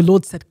لَكُمْ. Your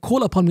Lord said,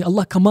 call upon me.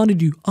 Allah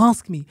commanded you,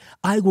 ask me,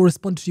 I will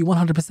respond to you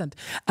 100%.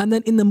 And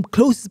then in the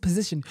closest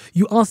position,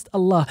 you asked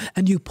Allah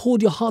and you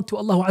poured your heart to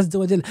Allah Azza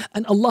wa Jal.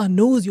 And Allah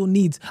knows your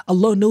needs.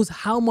 Allah knows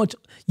how much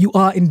you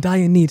are in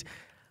dire need.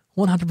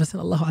 100%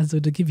 Allah Azza wa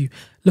Jal give you.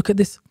 Look at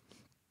this.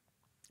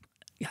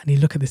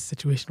 Look at this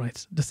situation,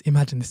 right? Just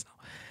imagine this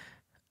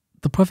now.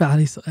 the Prophet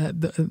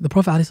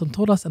ﷺ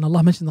told us, and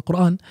Allah mentioned in the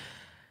Quran,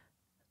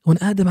 when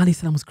Adam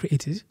ﷺ was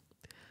created,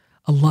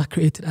 Allah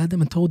created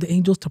Adam and told the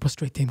angels to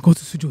prostrate him, go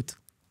to sujood.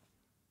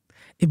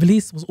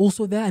 Iblis was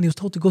also there and he was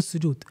told to go to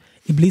sujood.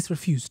 Iblis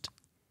refused.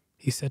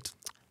 He said,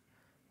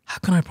 how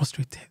can I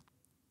prostrate to him?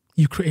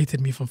 You created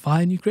me from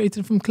fire and you created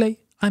him from clay.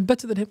 I'm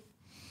better than him.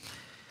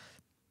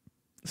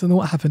 So then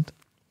what happened?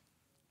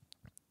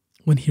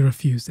 When he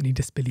refused and he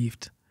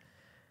disbelieved,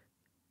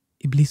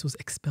 Iblis was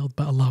expelled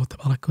by Allah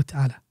Tabaraka wa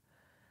Ta'ala.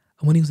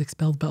 And when he was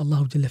expelled by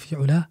Allah Jalla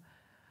fi'ula,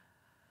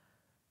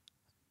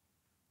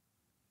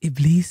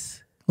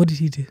 Iblis, what did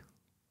he do?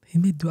 He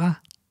made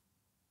dua.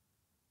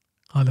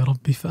 قال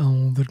ربي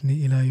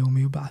فأنظرني إلى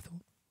يوم يبعثون.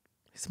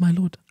 He said, my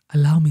Lord,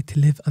 allow me to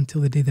live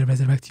until the day they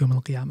resurrect Yawm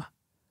al-Qiyamah.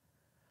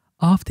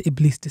 After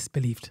Iblis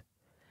disbelieved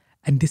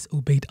and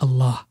disobeyed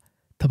Allah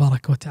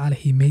Tabaraka wa Ta'ala,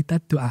 he made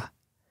that dua.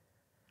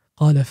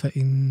 قال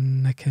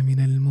فإنك من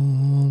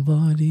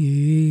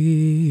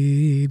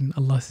المنظرين.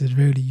 Allah says,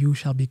 verily you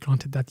shall be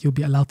granted that. You'll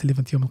be allowed to live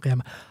until Yawm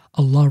al-Qiyamah.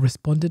 Allah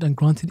responded and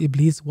granted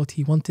Iblis what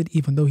he wanted,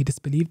 even though he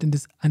disbelieved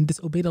and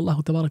disobeyed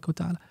Allah Tabaraka wa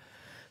Ta'ala.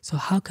 So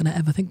how can I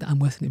ever think that I'm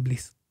worse than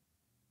Iblis?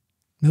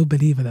 No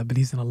believer that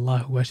believes in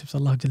Allah, who worships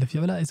Allah Jalla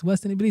fi'ula, is worse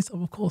than Iblis,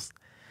 of course.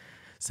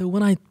 So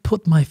when I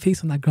put my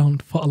face on that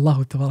ground for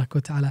Allah Tabaraka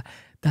wa Ta'ala,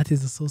 that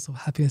is the source of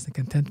happiness and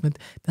contentment.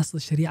 That's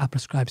what Sharia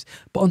prescribes.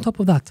 But on top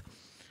of that,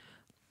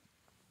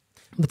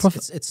 the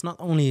Prophet... It's not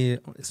only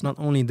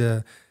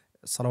the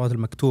salawat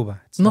al-maktuba.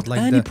 It's not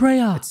like any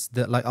prayer. It's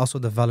like also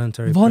the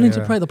voluntary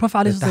prayer. The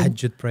Prophet the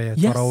tahajjud prayer,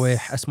 yes, tarawih,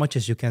 as much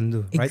as you can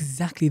do, right?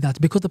 Exactly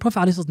that. Because the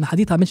Prophet in the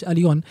hadith I mentioned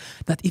earlier on,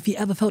 that if he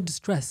ever felt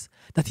distress,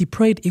 that he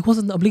prayed, it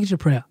wasn't the obligatory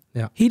prayer.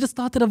 Yeah. He just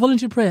started a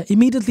voluntary prayer.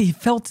 Immediately he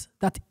felt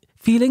that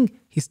feeling,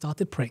 he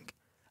started praying.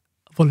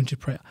 A voluntary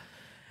prayer.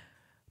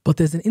 But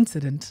there's an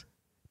incident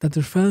that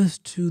refers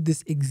to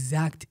this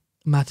exact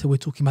matter we're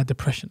talking about,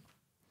 depression.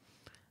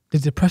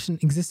 Did depression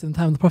exist in the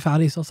time of the Prophet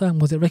ﷺ?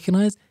 Was it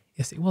recognized?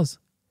 Yes, it was.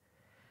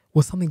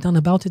 Was something done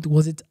about it?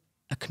 Was it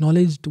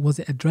acknowledged? Was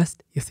it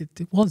addressed? Yes, it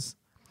was.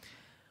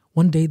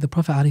 One day, the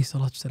Prophet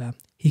ﷺ,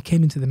 he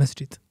came into the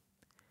masjid.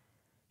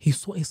 He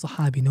saw a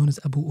Sahabi known as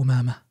Abu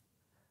Umama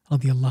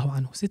radiyallahu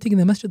anhu sitting in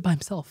the masjid by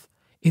himself.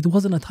 It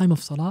wasn't a time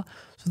of salah,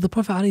 so the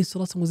Prophet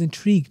ﷺ was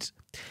intrigued.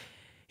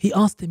 He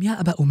asked him, Ya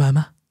Abu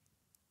Umama,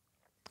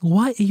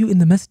 why are you in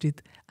the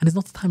masjid and it's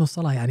not the time of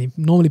salah? Yani,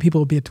 normally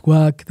people will be at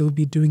work, they will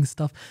be doing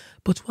stuff.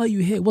 But why are you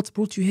here? What's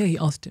brought you here? He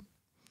asked him.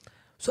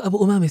 So Abu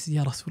Umama said,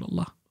 Ya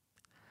Rasulullah,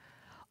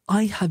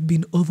 I have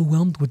been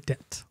overwhelmed with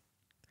debt.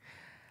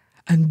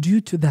 And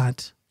due to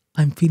that,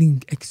 I'm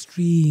feeling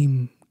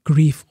extreme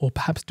grief or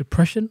perhaps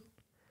depression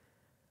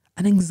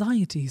and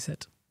anxiety, he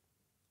said.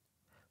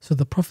 So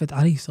the Prophet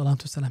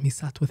ﷺ, he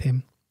sat with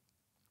him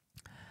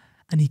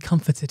and he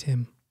comforted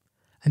him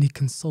and he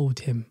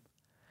consoled him.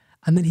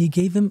 And then he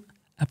gave him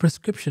a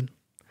prescription.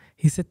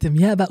 He said to him,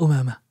 Ya Abu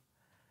Umama,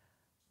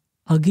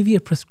 I'll give you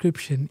a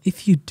prescription.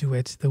 If you do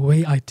it the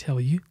way I tell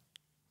you,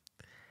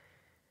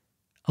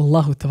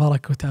 Allah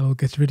Tabaraka wa Ta'ala will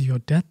get rid of your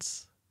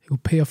debts. He will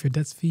pay off your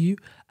debts for you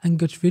and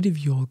get rid of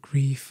your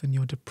grief and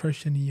your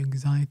depression and your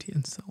anxiety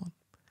and so on.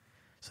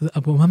 So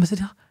Abu Umama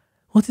said,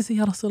 what is it,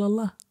 Ya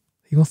Rasulullah?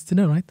 He wants to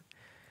know, right?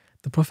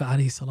 The Prophet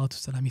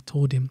ﷺ, he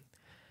told him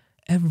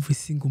every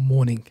single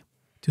morning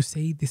to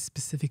say this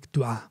specific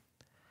dua.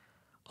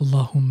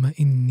 Allahumma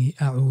inni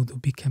a'udhu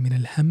bika min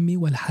al-hammi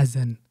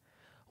wal-hazan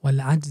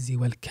wal-ajzi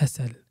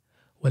wal-kasal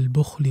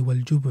wal-bukhli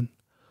wal-jubun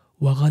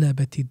wa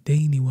ghalabati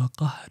ad-dayni wa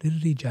qahri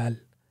al-rijal.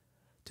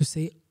 To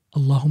say,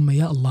 Allahumma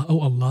ya Allah,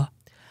 oh Allah,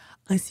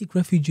 I seek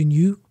refuge in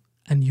you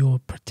and your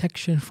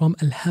protection from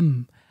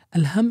al-ham.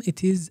 Al-ham,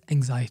 it is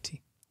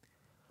anxiety.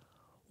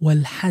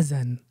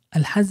 Wal-hazan.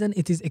 Al-hazan,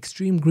 it is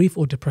extreme grief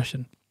or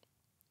depression.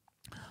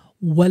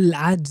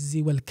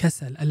 Wal-ajzi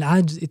wal-kasal.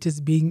 Al-ajz, it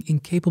is being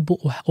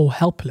incapable or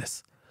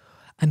helpless.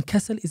 And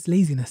kasal is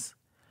laziness.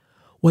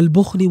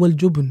 Wal-bukhli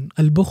wal-jubun.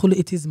 Al-bukhl,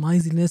 it is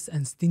miserliness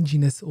and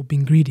stinginess or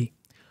being greedy.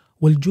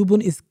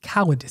 Wal-jubun is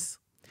cowardice.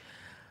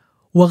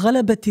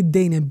 وَغَلَبَةِ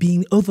الدَّيْنِ,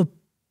 being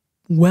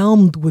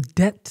overwhelmed with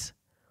debt.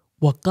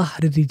 وَقَهْرِ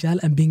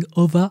الرِّجَالِ, and being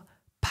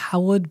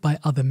overpowered by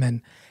other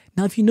men.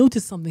 Now if you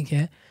notice something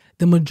here,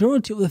 the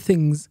majority of the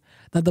things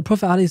that the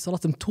Prophet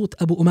ﷺ taught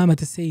Abu Umama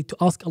to say, to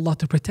ask Allah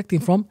to protect him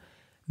from,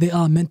 they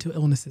are mental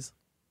illnesses.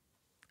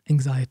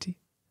 Anxiety,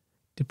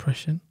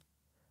 depression,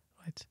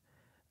 right?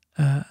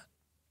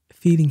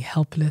 Feeling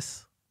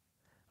helpless,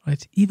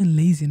 right? Even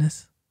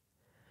laziness,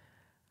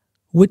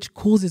 which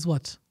causes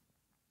what?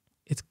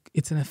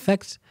 It's an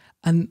effect,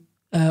 and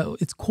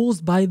it's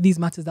caused by these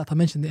matters that I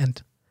mentioned in the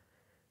end.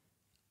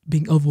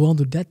 Being overwhelmed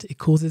with debt, it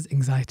causes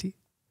anxiety,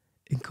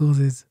 it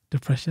causes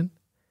depression,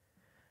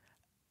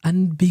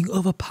 and being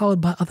overpowered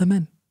by other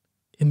men.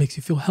 It makes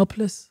you feel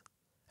helpless,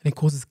 and it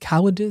causes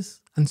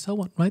cowardice, and so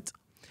on, right?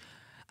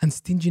 And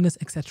stinginess,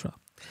 etc.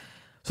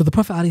 So the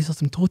Prophet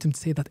ﷺ taught him to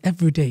say that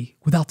every day,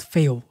 without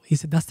fail. He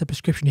said, that's the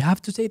prescription. You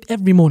have to say it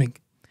every morning.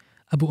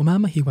 Abu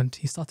Umama,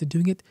 he started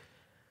doing it.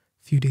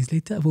 A few days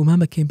later, Abu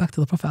Umama came back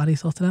to the Prophet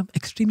ﷺ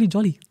extremely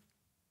jolly.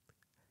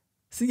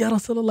 See, Ya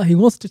Rasulullah, he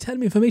wants to tell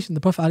me information.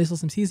 The Prophet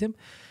ﷺ sees him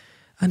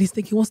and he's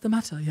thinking, what's the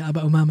matter? Ya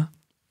Aba Umama.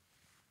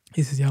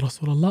 He says, Ya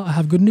Rasulullah, I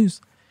have good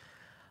news.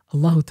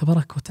 Allah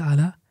Tabarak wa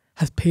Ta'ala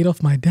has paid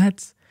off my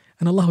debts,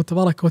 and Allah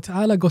Tabarak wa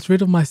Ta'ala got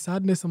rid of my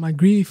sadness and my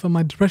grief and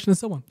my depression and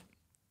so on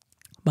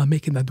by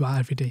making that dua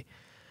every day.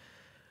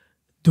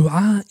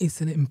 Dua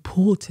is an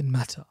important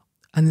matter,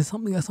 and it's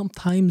something that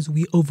sometimes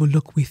we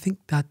overlook. We think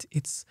that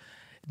it's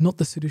not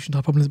the solution to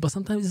our problems, but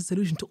sometimes it's a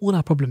solution to all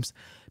our problems,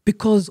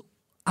 because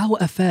our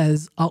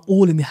affairs are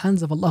all in the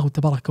hands of Allah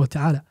Tabarak wa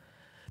Ta'ala.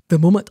 The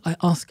moment I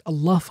ask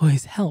Allah for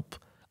His help,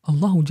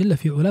 Allah Jalla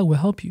fi Ula will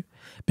help you,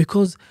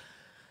 because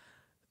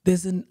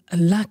there's a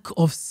lack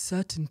of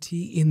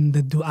certainty in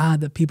the dua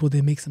that people they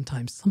make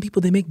sometimes. Some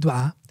people they make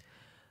dua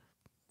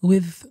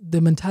with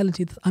the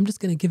mentality that I'm just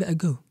going to give it a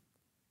go.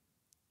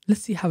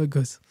 Let's see how it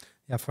goes.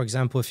 Yeah, for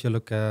example, if you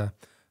look at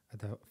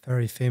the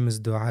very famous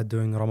dua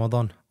during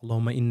Ramadan,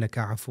 Allahumma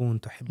innaka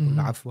afoon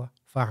tuhibbul afwa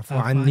fa'afu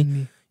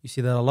anni. You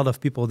see that a lot of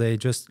people, they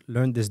just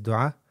learn this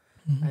dua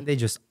and they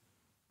just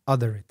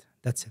utter it.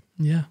 That's it.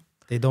 Yeah.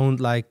 They don't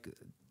like,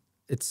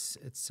 it's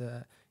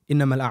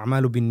إنما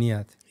الأعمال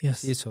بالنيات. Yes.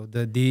 See, so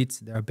the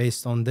deeds, they are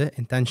based on the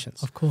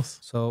intentions. Of course.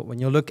 So when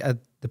you look at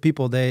the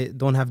people, they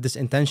don't have this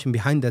intention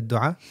behind that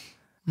dua,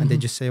 and they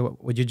just say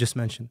what you just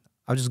mentioned.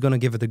 I'm just going to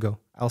give it a go.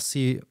 I'll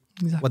see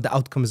what the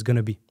outcome is going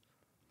to be.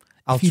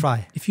 I'll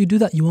try. If you do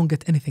that, you won't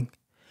get anything,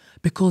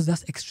 because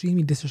that's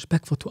extremely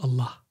disrespectful to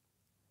Allah.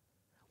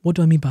 What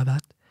do I mean by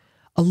that?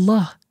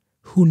 Allah,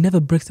 who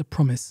never breaks a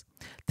promise,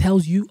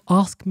 tells you,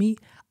 ask me,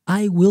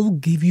 I will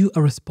give you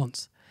a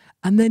response.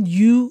 And then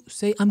you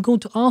say, I'm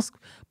going to ask,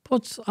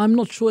 but I'm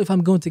not sure if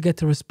I'm going to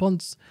get a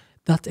response.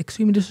 That's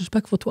extremely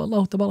disrespectful to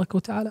Allah Tabaraka wa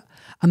Ta'ala.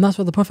 And that's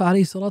why the Prophet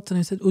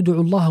ﷺ said, Udu'u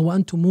Allah wa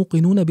antum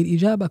muqinuna bil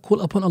ijaba.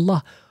 Call upon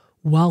Allah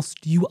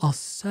whilst you are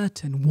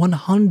certain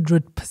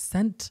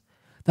 100%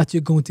 that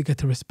you're going to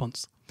get a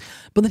response.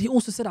 But then he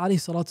also said, alayhi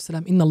salatu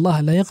wasalam, Inna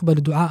Allah la yaqbalu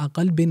du'a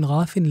qalbin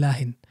ghafin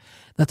lahin.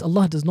 That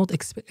Allah does not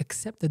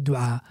accept the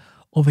dua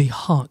of a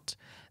heart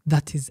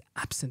that is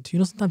absent. You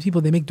know, sometimes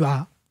people, they make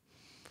dua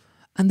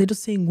and they're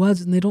just saying words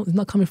and it's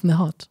not coming from their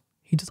heart.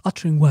 You're just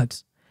uttering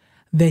words.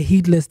 They're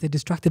heedless, they're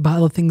distracted by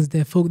other things,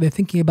 they're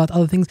thinking about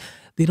other things,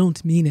 they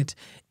don't mean it.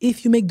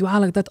 If you make dua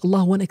like that,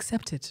 Allah won't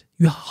accept it.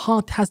 Your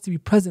heart has to be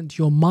present,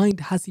 your mind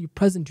has to be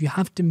present, you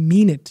have to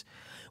mean it,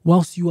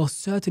 whilst you are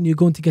certain you're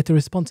going to get a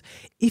response.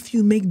 If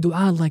you make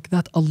dua like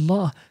that,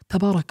 Allah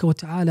Tabaraka wa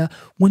Ta'ala,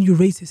 when you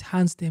raise His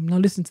hands to Him, now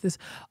listen to this,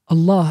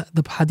 Allah,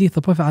 the hadith,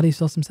 the Prophet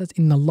ﷺ says,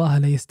 Inna Allah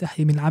la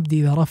yastahi min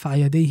abdi idha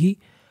rafa'a yadayhi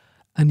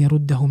an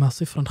yaruddahuma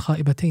sifran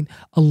kha'ibatain.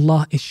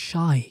 Allah is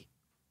shy.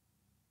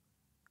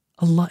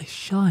 Allah is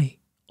shy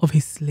of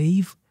His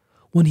slave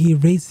when he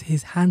raises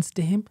his hands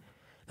to Him,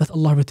 that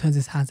Allah returns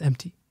His hands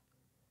empty.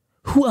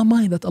 Who am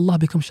I that Allah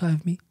becomes shy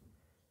of me?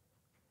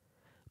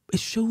 It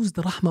shows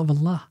the rahmah of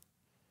Allah,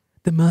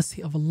 the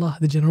mercy of Allah,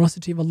 the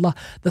generosity of Allah,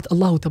 that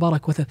Allah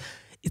Tabarak wa Ta'ala,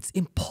 it's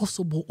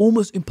impossible,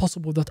 almost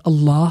impossible that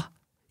Allah,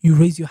 you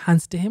raise your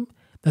hands to Him,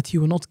 that He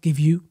will not give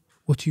you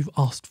what you've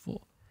asked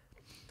for.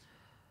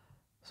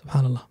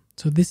 SubhanAllah.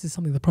 So this is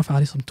something the Prophet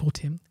ﷺ taught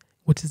him,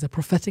 which is a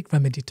prophetic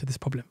remedy to this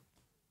problem.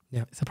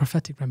 Yeah, it's a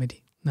prophetic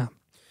remedy. Now,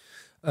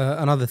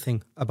 another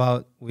thing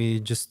about, we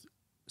just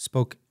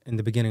spoke in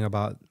the beginning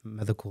about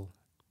medical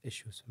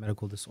issues,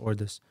 medical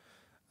disorders,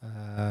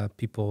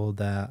 people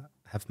that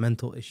have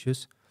mental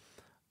issues.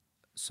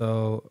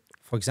 So,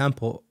 for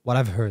example, what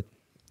I've heard,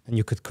 and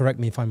you could correct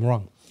me if I'm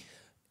wrong,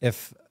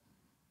 if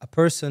a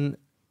person,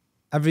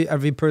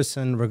 every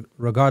person,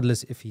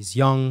 regardless if he's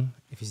young,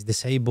 if he's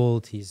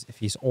disabled, if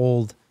he's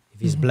old, if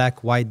he's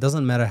black, white,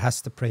 doesn't matter,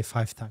 has to pray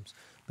 5 times.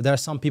 But there are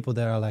some people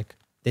that are like,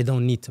 they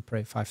don't need to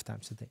pray 5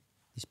 times a day.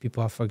 These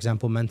people are, for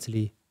example,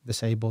 mentally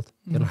disabled.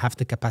 They don't have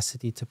the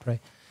capacity to pray.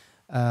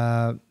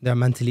 They're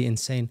mentally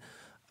insane.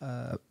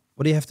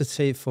 What do you have to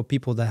say for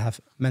people that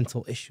have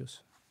mental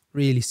issues,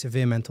 really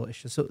severe mental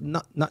issues? So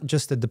not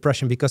just the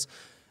depression, because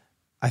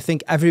I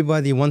think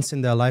everybody once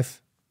in their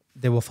life,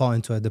 they will fall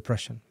into a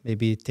depression.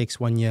 Maybe it takes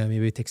 1 year,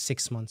 maybe it takes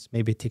 6 months,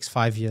 maybe it takes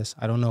 5 years.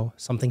 I don't know.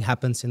 Something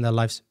happens in their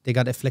lives. They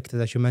got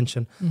afflicted, as you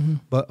mentioned.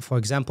 But for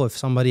example, if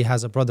somebody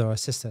has a brother or a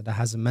sister that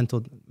has a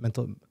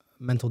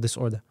mental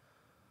disorder,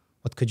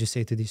 what could you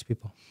say to these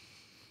people?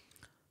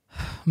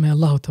 May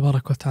Allah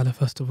Tabarak wa Ta'ala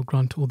first of all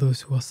grant all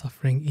those who are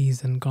suffering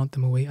ease and grant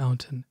them a way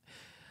out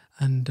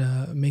and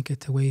make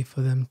it a way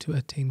for them to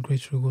attain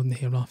great reward in the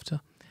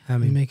hereafter.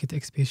 Ameen. And make it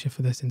expiation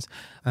for their sins.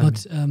 Ameen.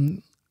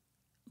 But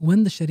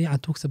when the Sharia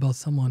talks about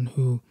someone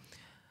who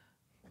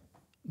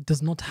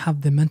does not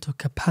have the mental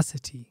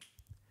capacity,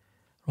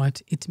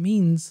 right, it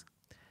means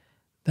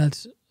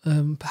that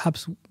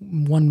perhaps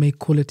one may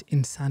call it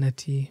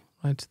insanity,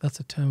 right?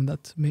 That's a term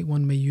that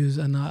one may use,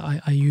 and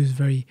I use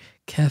very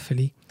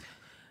carefully.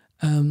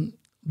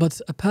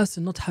 But a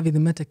person not having the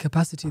mental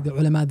capacity, the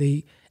ulama,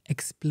 they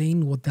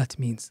explain what that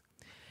means.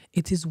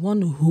 It is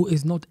one who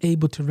is not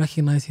able to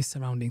recognize his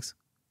surroundings.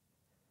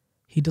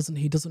 He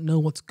doesn't know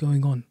what's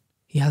going on.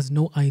 He has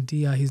no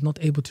idea. He's not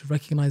able to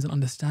recognize and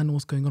understand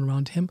what's going on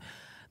around him.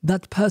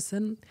 that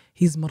person,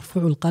 he's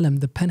marfu'ul qalam,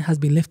 the pen has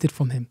been lifted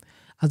from him.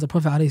 As the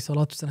Prophet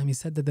ﷺ, he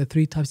said that there are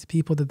 3 types of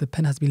people that the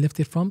pen has been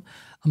lifted from.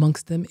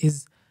 Amongst them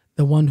is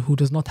the one who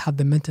does not have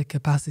the mental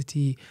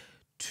capacity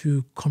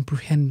to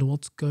comprehend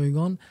what's going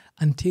on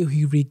until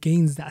he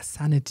regains that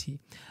sanity.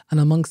 And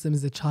amongst them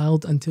is the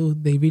child until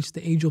they reach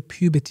the age of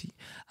puberty.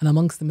 And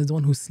amongst them is the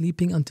one who's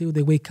sleeping until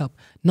they wake up.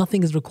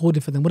 Nothing is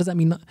recorded for them. What does that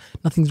mean?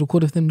 Nothing's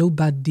recorded for them. No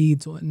bad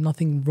deeds or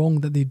nothing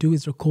wrong that they do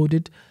is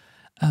recorded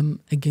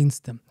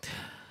against them.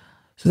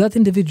 So that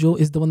individual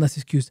is the one that's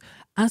excused.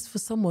 As for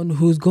someone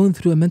who's going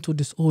through a mental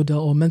disorder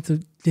or mental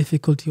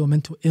difficulty or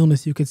mental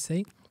illness, you could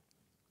say,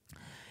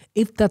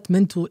 if that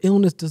mental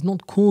illness does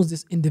not cause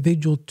this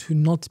individual to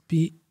not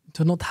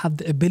have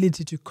the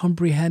ability to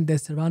comprehend their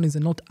surroundings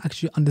and not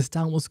actually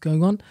understand what's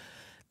going on,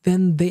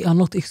 then they are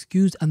not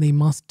excused and they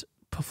must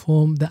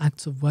perform the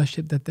acts of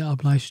worship that they're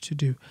obliged to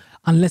do,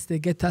 unless they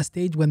get to that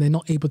stage when they're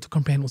not able to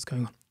comprehend what's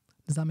going on.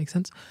 Does that make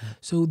sense?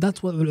 So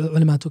that's what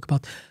ulama talk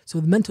about. So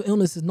the mental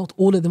illnesses, not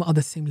all of them are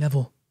the same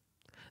level.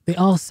 There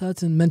are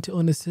certain mental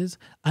illnesses,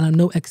 and I'm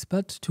no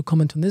expert to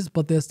comment on this,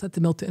 but there are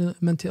certain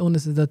mental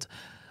illnesses that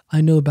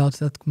I know about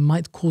that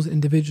might cause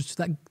individuals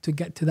to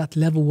get to that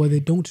level where they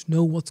don't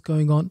know what's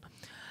going on.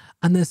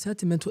 And there are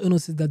certain mental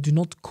illnesses that do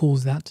not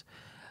cause that.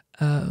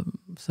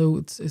 So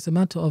it's a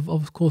matter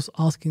of course,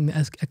 asking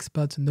the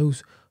experts and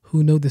those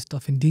who know this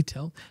stuff in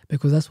detail,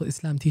 because that's what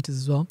Islam teaches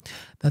as well.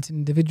 That an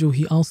individual,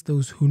 he asks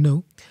those who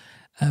know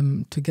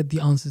to get the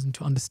answers and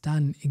to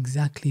understand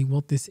exactly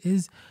what this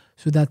is,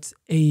 so that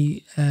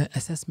a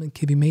assessment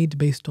can be made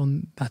based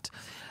on that.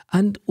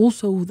 And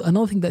also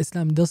another thing that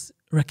Islam does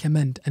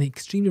recommend, and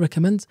extremely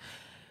recommends,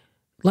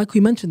 like we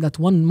mentioned, that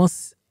one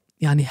must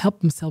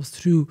help themselves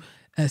through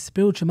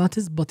spiritual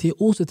matters, but he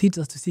also teaches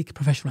us to seek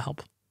professional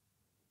help.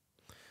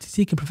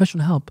 Seeking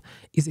professional help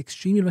is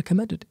extremely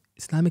recommended.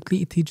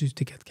 Islamically, it teaches you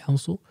to get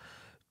counsel,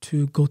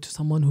 to go to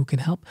someone who can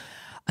help.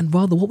 And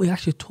rather, what we're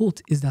actually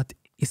taught is that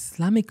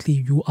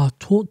Islamically, you are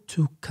taught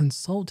to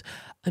consult,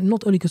 and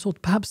not only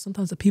consult, perhaps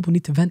sometimes the people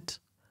need to vent,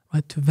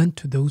 right? To vent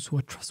to those who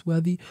are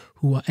trustworthy,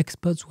 who are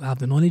experts, who have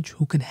the knowledge,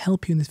 who can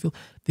help you in this field.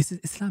 This is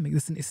Islamic.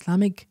 This is an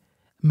Islamic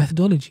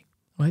methodology,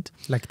 right?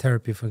 Like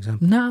therapy, for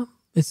example. Now,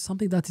 it's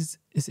something that is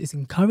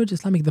encouraged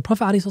Islamic. The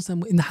Prophet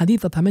ﷺ, in the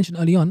hadith that I mentioned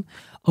early on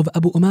of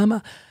Abu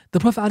Umama,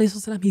 the Prophet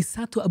ﷺ, he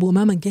sat to Abu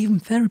Umama and gave him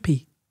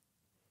therapy.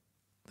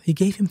 He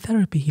gave him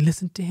therapy. He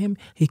listened to him.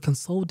 He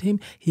consoled him.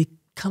 He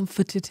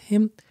comforted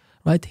him.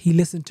 Right? He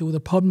listened to the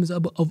problems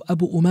of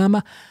Abu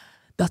Umama.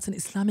 That's an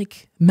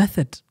Islamic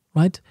method.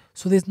 Right?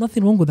 So there's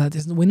nothing wrong with that.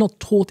 We're not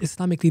taught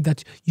Islamically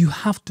that you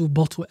have to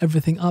bottle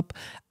everything up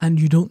and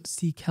you don't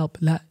seek help.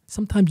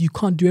 Sometimes you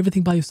can't do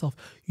everything by yourself.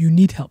 You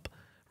need help.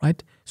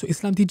 Right? So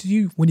Islam teaches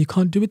you, when you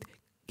can't do it,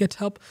 get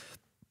help.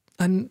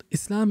 And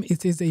Islam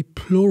is a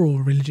plural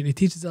religion. It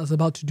teaches us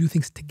about to do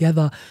things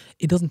together.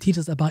 It doesn't teach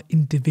us about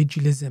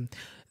individualism,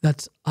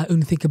 that I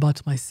only think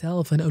about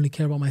myself and only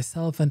care about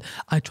myself and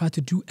I try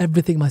to do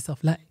everything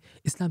myself.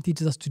 Islam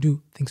teaches us to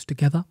do things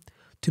together,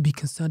 to be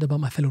concerned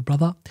about my fellow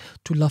brother,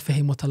 to love for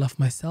him what I love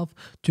myself,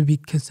 to be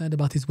concerned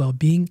about his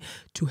well-being,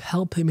 to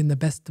help him in the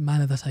best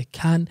manner that I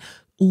can.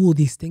 All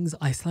these things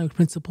are Islamic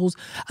principles.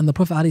 And the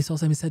Prophet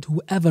ﷺ said,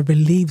 whoever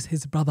relieves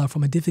his brother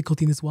from a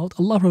difficulty in this world,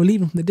 Allah will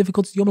relieve him from the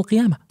difficulties Yawm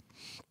al-Qiyamah.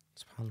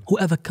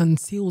 Whoever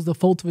conceals the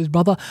fault of his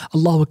brother,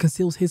 Allah will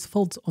conceal his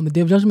fault on the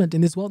Day of Judgment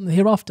in this world and the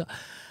hereafter.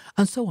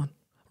 And so on.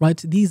 Right?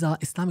 These are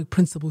Islamic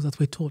principles that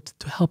we're taught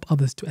to help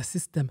others, to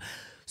assist them.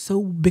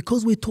 So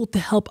because we're taught to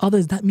help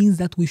others, that means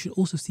that we should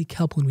also seek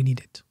help when we need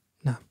it.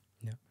 Now.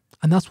 Yeah.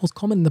 And that's what's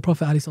common in the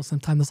Prophet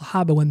ﷺ time. The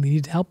Sahaba, when they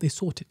needed help, they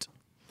sought it.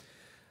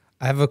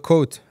 I have a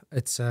quote.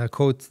 It's a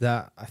quote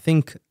that I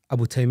think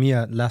Abu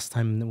Taymiyyah last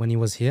time when he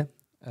was here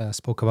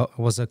spoke about. It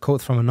was a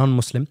quote from a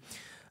non-Muslim.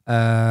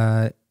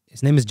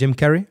 His name is Jim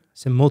Carrey.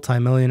 He's a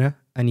multi-millionaire.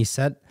 And he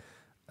said,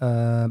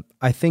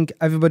 I think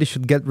everybody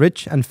should get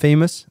rich and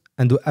famous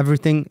and do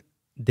everything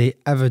they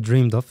ever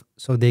dreamed of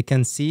so they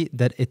can see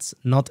that it's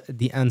not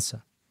the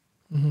answer.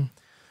 Mm-hmm.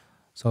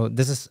 So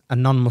this is a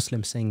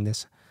non-Muslim saying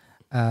this.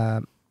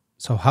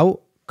 So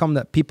how come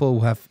that people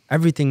who have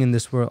everything in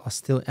this world are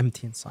still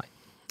empty inside?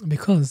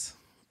 Because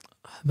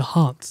the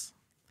heart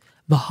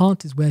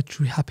is where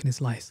true happiness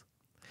lies.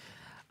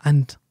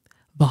 And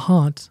the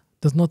heart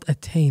does not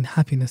attain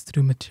happiness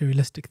through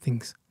materialistic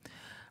things.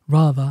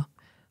 Rather,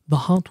 the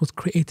heart was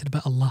created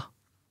by Allah.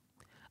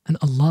 And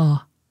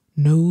Allah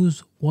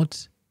knows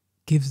what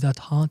gives that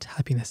heart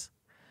happiness.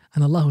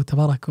 And Allah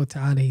Tabaraka wa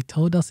Ta'ala, He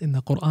told us in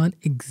the Quran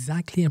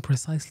exactly and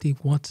precisely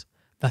what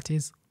that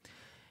is.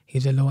 He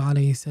Jalla wa Ala,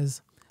 He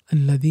says,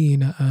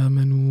 الذين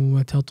آمنوا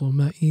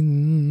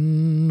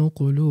وتطمئن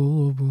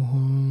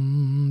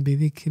قلوبهم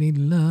بذكر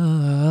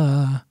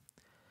الله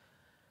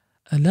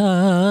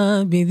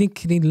ألا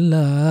بذكر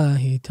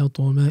الله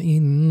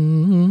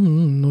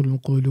تطمئن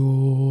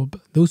القلوب.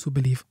 Those who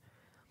believe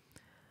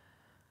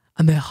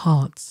and their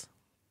hearts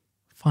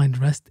find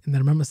rest in the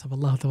remembrance of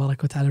Allah Ta'ala.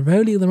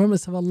 Verily, the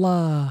remembrance of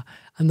Allah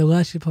and the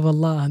worship of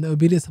Allah and the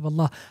obedience of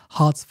Allah,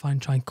 hearts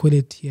find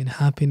tranquility and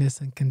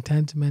happiness and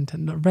contentment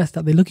and the rest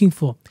that they're looking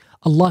for.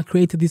 Allah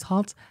created these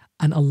hearts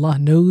and Allah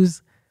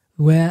knows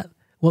what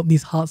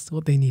these hearts,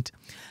 what they need.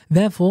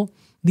 Therefore,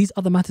 these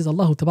other matters,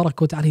 Allah Ta'ala,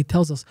 He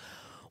tells us,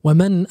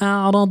 وَمَنْ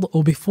أَعْرَض,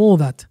 or before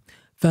that,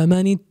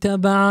 فَمَنِ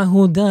اتَّبَعَ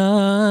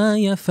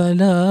هُدَايَ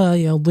فَلَا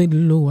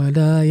يَضِلُّ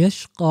وَلَا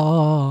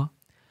يَشْقَى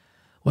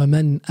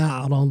وَمَنْ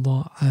أَعْرَضَ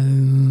عَنْ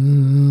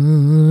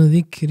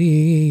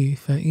ذِكْرِي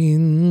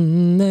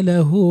فَإِنَّ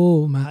لَهُ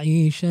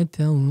مَعِيشَةً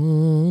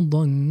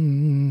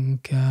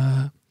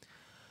ضَنْكًا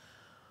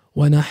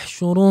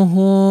وَنَحْشُرُهُ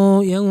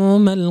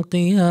يَوْمَ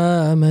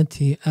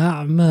الْقِيَامَةِ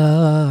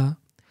أَعْمَى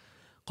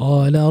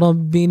قال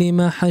رب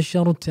لم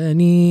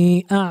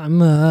حشرتني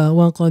أعمى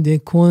وقد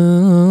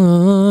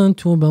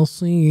كنت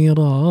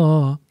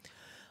بصيرا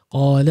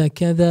قال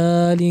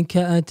كذلك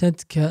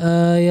أتتك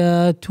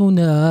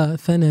آياتنا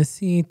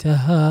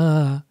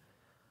فنسيتها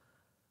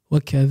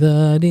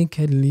وكذلك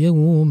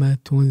اليوم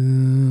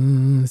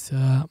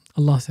تنسى.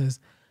 Allah says,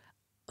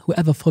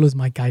 whoever follows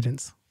my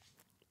guidance,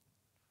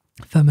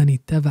 فَمَنِ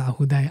اتَّبَعَ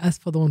هُدَايَ, as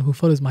for the one who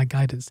follows my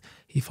guidance,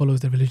 he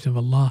follows the religion of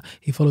Allah,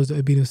 he follows the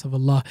obedience of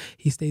Allah,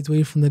 he stays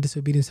away from the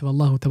disobedience of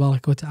Allah Ta'ala,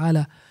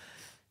 فَلَا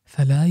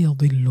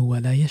يَضِلُّ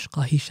وَلَا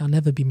يَشْقَى, he shall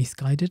never be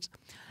misguided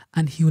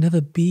and he will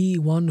never be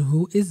one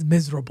who is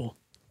miserable.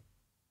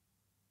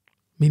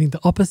 Meaning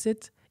the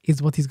opposite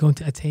is what he's going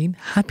to attain,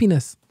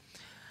 happiness.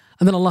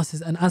 And then Allah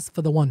says, and as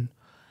for the one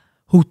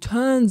who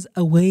turns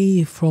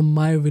away from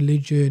my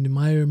religion,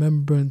 my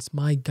remembrance,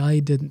 my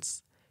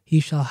guidance, he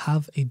shall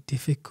have a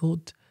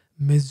difficult,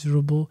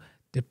 miserable,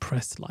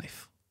 depressed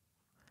life.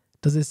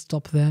 Does it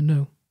stop there?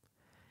 No.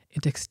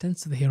 It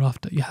extends to the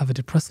hereafter. You have a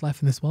depressed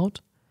life in this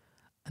world,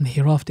 and the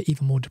hereafter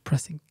even more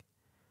depressing.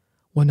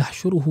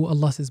 وَنَحْشُرُهُ,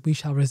 Allah says, we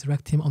shall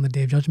resurrect him on the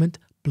day of judgment,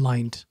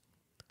 blind.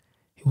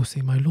 He will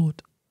say, my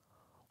Lord,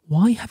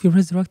 why have you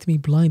resurrected me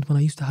blind when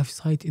I used to have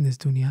sight in this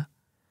dunya?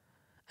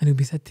 And it will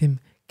be said to him,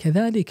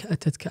 كَذَلِكَ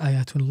أَتَتْكَ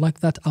آيَاتٌ, like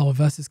that our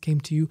verses came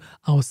to you,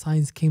 our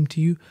signs came to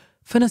you,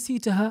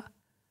 فَنَسِيتَهَا,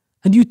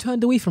 and you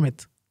turned away from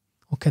it.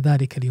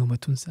 وَكَذَلِكَ الْيَوْمَ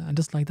تُنْسَى, and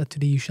just like that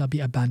today you shall be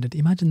abandoned.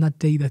 Imagine that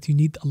day that you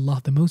need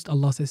Allah the most,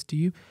 Allah says to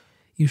you,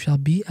 you shall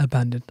be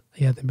abandoned.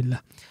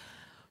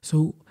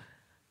 So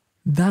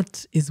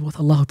that is what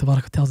Allah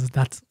tells us,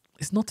 that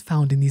is not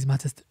found in these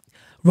matters.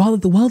 Rather,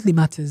 the worldly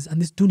matters and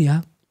this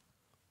dunya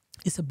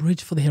is a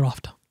bridge for the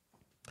hereafter.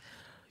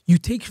 You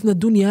take from the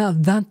dunya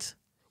that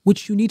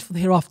which you need for the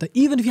hereafter,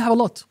 even if you have a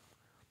lot.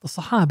 The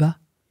Sahaba,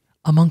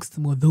 amongst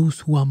them were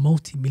those who are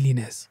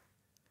multi-millionaires.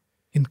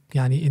 In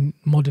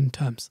modern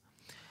terms,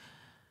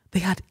 they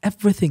had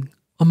everything.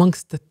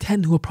 Amongst the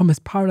 10 who were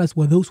promised paradise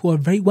were those who were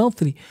very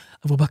wealthy.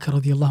 Abu Bakr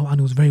radiallahu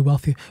anhu was very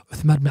wealthy.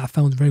 Uthman ibn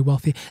Affan was very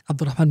wealthy.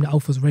 Abdurrahman ibn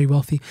Auf was very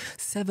wealthy.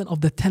 7 of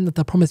the 10 that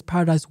are promised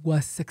paradise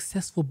were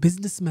successful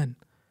businessmen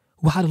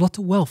who had a lot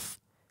of wealth,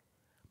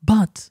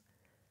 but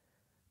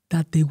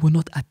that they were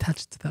not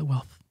attached to that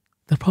wealth.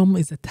 The problem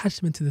is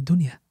attachment to the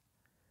dunya.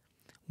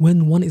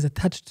 When one is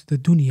attached to the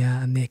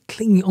dunya and they're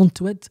clinging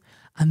onto it,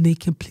 and they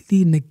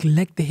completely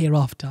neglect the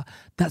hereafter,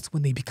 that's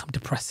when they become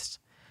depressed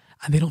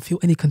and they don't feel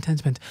any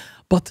contentment.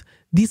 But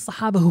these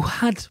Sahaba who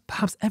had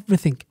perhaps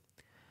everything,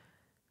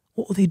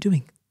 what were they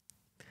doing?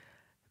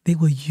 They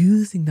were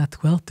using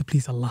that wealth to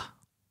please Allah.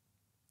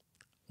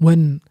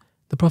 When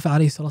the Prophet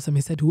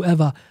ﷺ said,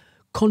 whoever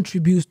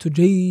contributes to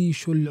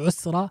Jayshul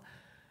Usra,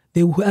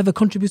 whoever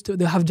contributes to it,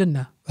 they'll have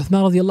Jannah.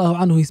 Uthman radiallahu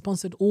anhu, he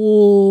sponsored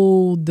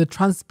all the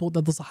transport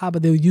that the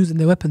Sahaba, they would use in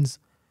their weapons.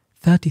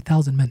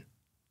 30,000 men.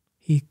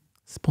 He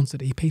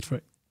sponsored it, he paid for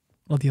it.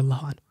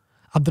 Radiallahu anhu.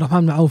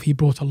 Abdurrahman ibn Auf, he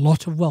brought a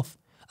lot of wealth.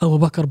 Abu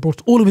Bakr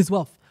brought all of his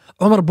wealth.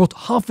 Umar brought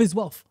half his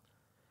wealth.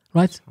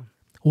 Right?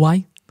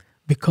 Why?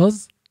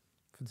 Because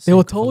they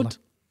were told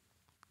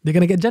they're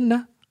going to get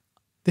Jannah.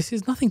 This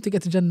is nothing to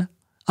get to Jannah.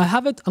 I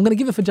have it, I'm going to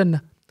give it for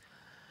Jannah.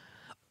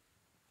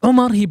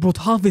 Umar, he brought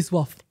half his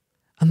wealth.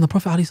 And the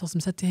Prophet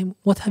ﷺ said to him,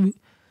 what have you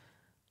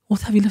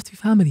left for your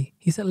family?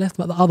 He said, left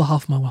about the other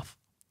half of my wealth.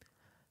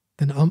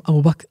 Then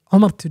Abu Bakr,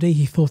 Umar today,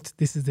 he thought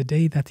this is the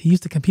day that he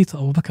used to compete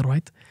with Abu Bakr,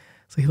 right?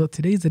 So he thought,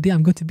 today is the day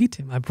I'm going to beat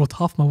him. I brought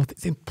half my wealth.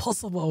 It's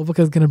impossible Abu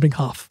Bakr is going to bring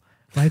half,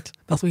 right?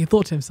 That's what he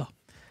thought to himself.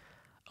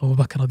 Abu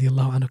Bakr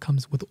radiallahu anhu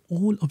comes with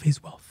all of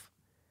his wealth.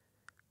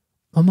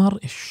 Umar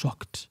is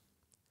shocked,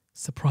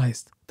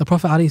 surprised. The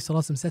Prophet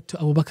ﷺ said to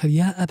Abu Bakr,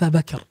 Ya Aba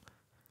Bakr,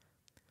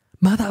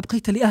 ماذا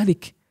أبقيت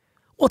لأهلك?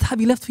 What have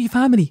you left for your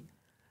family?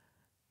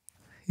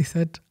 He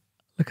said,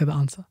 look at the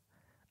answer.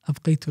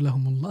 أبقيت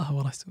لهم الله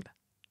ورسوله.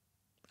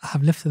 I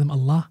have left to them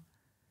Allah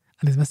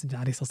and His Messenger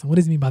ﷺ. What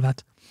does he mean by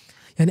that?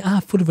 I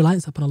have full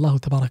reliance upon Allah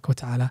Tabarak wa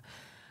Ta'ala,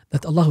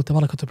 that Allah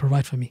Tabarak wa Ta'ala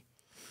provide for me.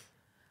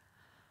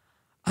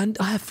 And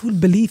I have full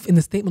belief in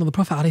the statement of the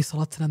Prophet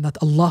ﷺ that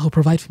Allah will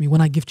provide for me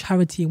when I give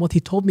charity, and what he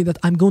told me that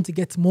I'm going to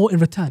get more in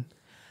return.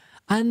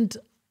 And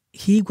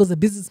he was a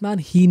businessman.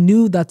 He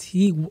knew that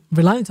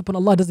reliance upon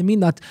Allah doesn't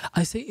mean that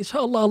I say,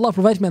 inshallah, Allah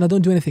provides me and I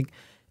don't do anything.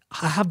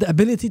 I have the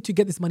ability to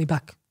get this money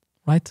back,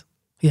 right?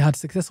 He had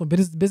successful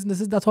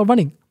businesses that were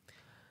running.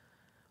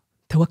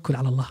 Tawakkul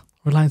ala Allah,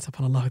 reliance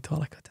upon Allah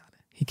ta'ala.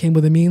 He came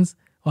with the means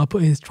while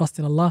putting his trust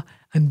in Allah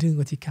and doing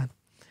what he can.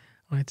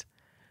 Right?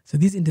 So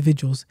these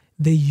individuals,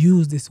 they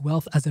use this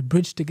wealth as a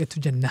bridge to get to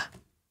Jannah.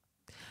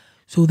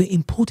 So the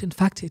important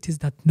fact it is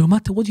that no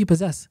matter what you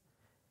possess,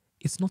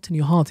 it's not in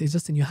your heart, it's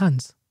just in your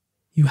hands.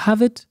 You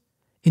have it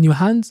in your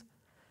hands,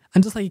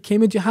 and just like it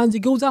came into your hands, it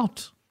goes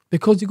out,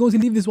 because you're going to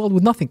leave this world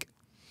with nothing.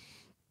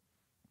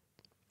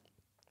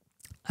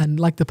 And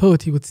like the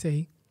poet, he would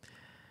say,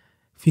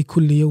 في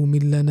كل يوم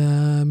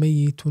لنا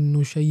ميت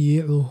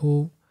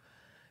نشيعه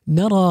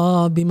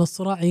نرى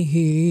بمصرعه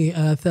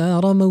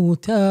آثار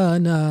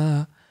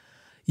موتانا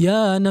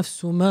يا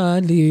نفس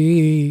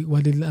مالي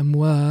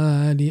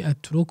وللأموال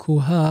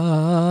أتركها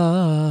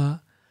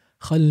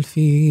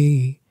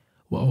خلفي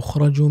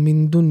وأخرج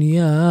من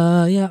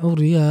دنياي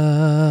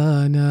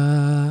عريانا.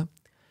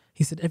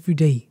 He said every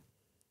day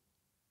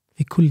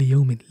في كل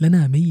يوم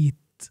لنا ميت,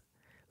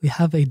 we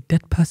have a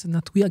dead person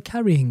that we are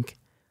carrying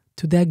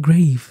to their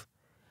grave.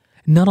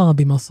 نرى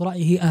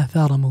بمصرعه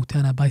آثار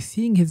موتانا. By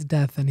seeing his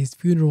death and his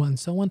funeral and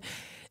so on,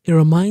 it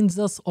reminds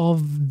us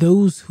of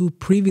those who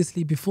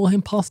previously before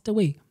him passed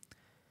away.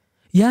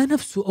 يا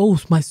نفس, oh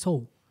my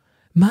soul,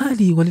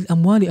 مالي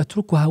وللأموال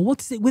أتركها.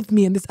 What is it with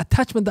me and this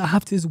attachment that I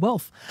have to his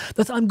wealth,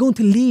 that I'm going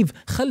to leave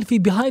خلفي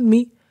behind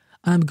me,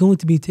 and I'm going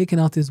to be taken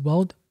out of this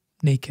world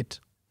naked,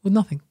 with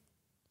nothing.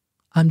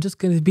 I'm just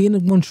going to be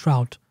in one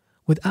shroud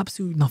with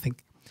absolutely nothing.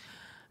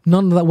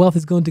 None of that wealth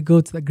is going to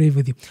go to that grave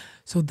with you.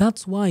 So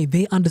that's why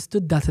they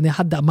understood that and they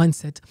had that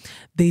mindset.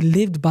 They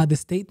lived by the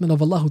statement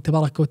of Allah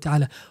Tabaraka wa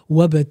Ta'ala,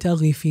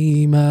 وَابْتَغِ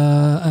فِي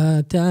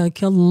مَا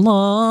آتَاكَ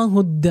اللَّهُ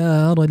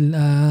الدَّارَ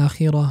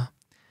الْآخِرَةِ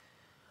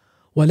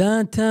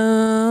وَلَا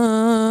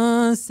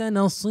تَنْسَ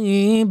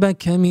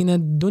نَصِيبَكَ مِنَ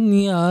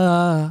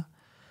الدُّنْيَا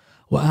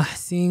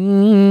وَأَحْسِنْ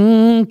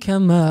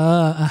كَمَا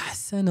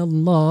أَحْسَنَ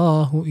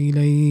اللَّهُ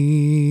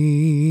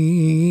إِلَيْكَ.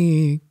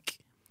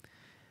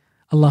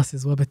 Allah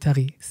says,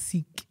 وَابْتَغِ,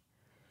 seek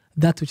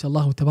that which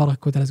Allah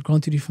Tabaraka wa Ta'ala has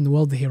granted you from the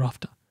world the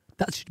hereafter.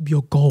 That should be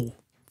your goal.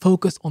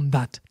 Focus on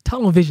that.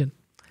 Tunnel vision.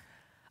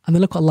 And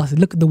then look what Allah says.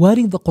 Look, the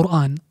wording of the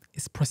Quran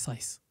is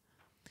precise.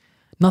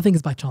 Nothing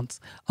is by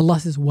chance. Allah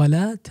says,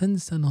 وَلَا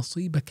تَنْسَ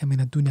نَصِيبَكَ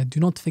مِنَ الدُّنْيَا. Do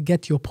not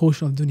forget your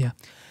portion of dunya.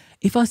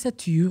 If I said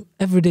to you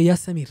every day, Ya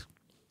Samir,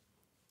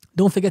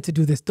 don't forget to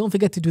do this, don't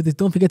forget to do this,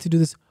 don't forget to do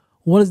this,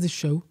 what does this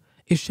show?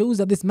 It shows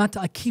that this matter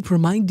I keep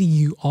reminding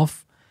you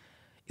of,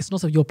 it's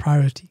not of your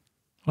priority.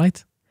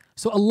 Right?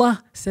 So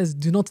Allah says,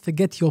 do not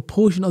forget your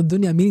portion of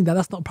dunya, meaning that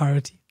that's not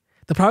priority.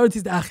 The priority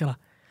is the akhirah.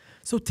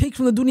 So take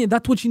from the dunya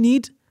that what you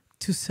need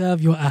to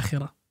serve your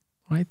akhirah.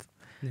 Right?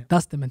 Yeah.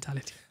 That's the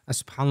mentality. And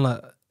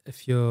subhanAllah,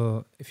 if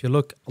you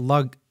look,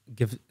 Allah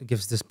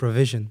gives this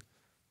provision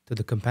to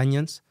the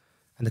companions,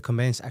 and the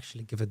companions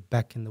actually give it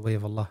back in the way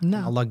of Allah. No.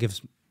 And Allah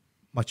gives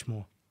much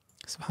more.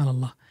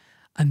 SubhanAllah.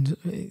 And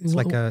it's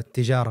like a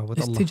tijara with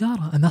Allah. It's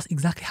tijara, and that's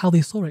exactly how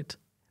they saw it.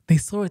 They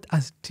saw it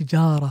as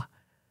tijara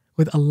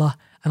with Allah,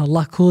 and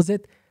Allah calls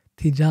it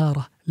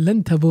tijara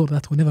lan tabur,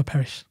 that will never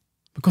perish,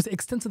 because it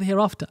extends to the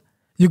hereafter.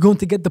 You're going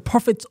to get the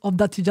profits of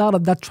that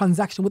tijara, that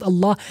transaction with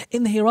Allah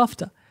in the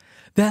hereafter.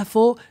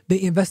 Therefore,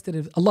 they invested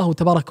in Allah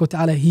Tabaraka wa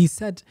Ta'ala. He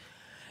said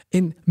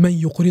in man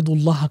yuqridu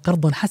Allah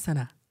qardan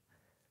hasana,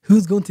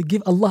 who's going to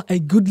give Allah a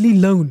goodly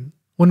loan,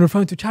 when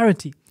referring to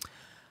charity.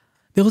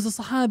 There was a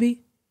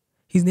Sahabi,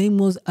 his name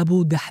was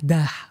Abu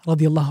Dahdah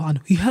radiallahu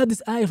anhu. He heard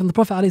this ayah from the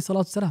Prophet alayhi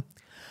salatu wasalam.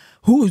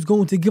 Who is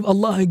going to give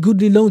Allah a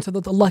goodly loan so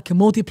that Allah can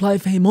multiply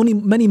for him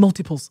many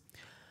multiples?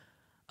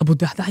 Abu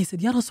Dahdah, he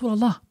said, Ya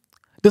Rasulullah,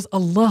 does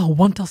Allah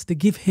want us to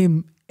give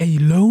him a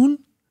loan?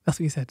 That's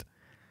what he said.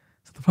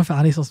 So the Prophet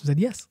ﷺ said,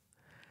 yes.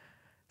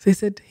 So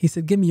he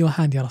said, give me your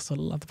hand, Ya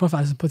Rasulullah. The Prophet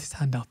ﷺ put his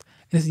hand out.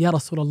 And he said, Ya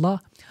Rasulullah,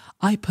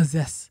 I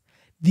possess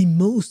the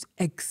most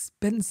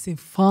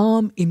expensive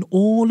farm in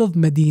all of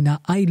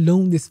Medina. I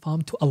loan this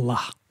farm to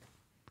Allah.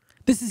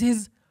 This is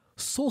his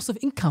source of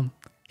income,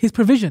 his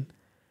provision.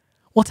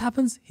 What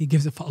happens? He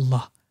gives it for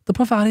Allah. The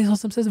Prophet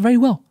ﷺ says, very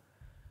well.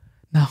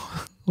 Now,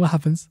 what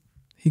happens?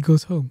 He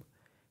goes home.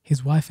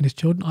 His wife and his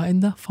children are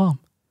in the farm.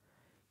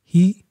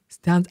 He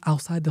stands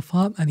outside the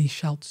farm and he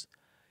shouts,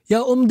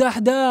 Ya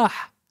Dahdah!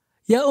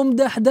 Ya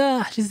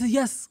Dahdah! She says,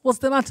 yes, what's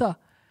the matter?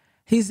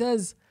 He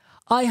says,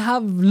 I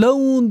have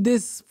loaned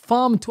this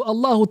farm to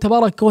Allah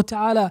Tabaraka wa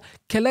Ta'ala.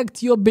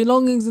 Collect your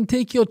belongings and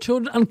take your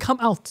children and come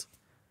out.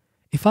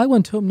 If I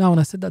went home now and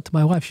I said that to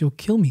my wife, she'll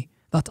kill me.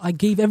 That I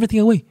gave everything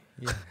away.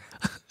 Yeah.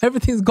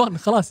 Everything's gone,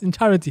 khalas, in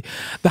charity.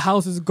 The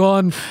house is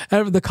gone,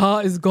 the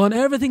car is gone,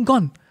 everything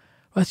gone.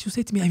 Right? She'll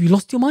say to me, have you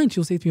lost your mind?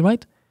 She'll say to me,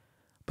 right?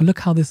 But look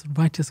how this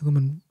righteous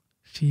woman,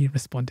 she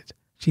responded.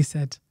 She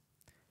said,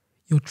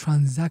 your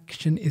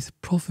transaction is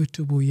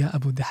profitable, ya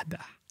Abu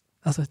Dahdah.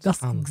 That's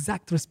the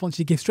exact response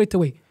she gave straight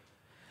away.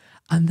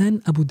 And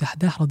then Abu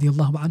Dahdah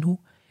radiallahu anhu,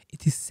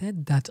 it is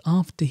said that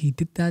after he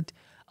did that,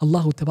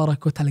 Allah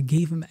Tabaraka wa Ta'ala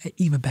gave him an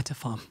even better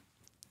farm.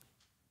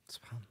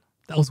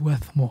 That was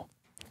worth more.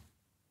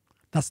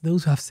 That's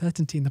those who have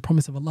certainty in the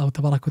promise of Allah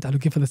Tabaraka wa Ta'ala,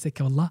 give for the sake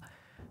of Allah,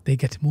 they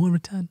get more in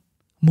return.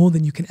 more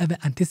than you can ever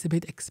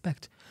anticipate,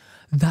 expect.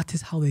 That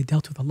is how they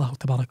dealt with Allah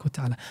Tabarak wa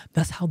Ta'ala.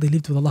 That's how they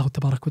lived with Allah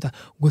Tabarak wa Ta'ala,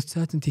 with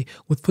certainty,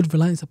 with full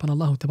reliance upon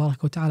Allah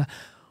Tabarak wa Ta'ala.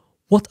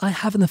 What I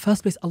have in the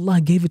first place, Allah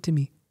gave it to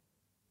me.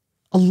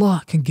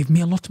 Allah can give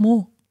me a lot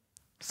more.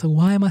 So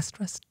why am I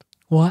stressed?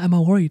 Why am I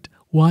worried?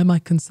 Why am I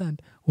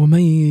concerned?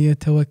 وَمَن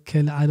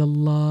يَتَوَكَّلْ عَلَى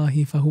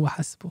اللَّهِ فَهُوَ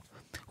حَسْبُهُ.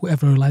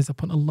 Whoever relies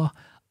upon Allah,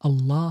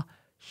 Allah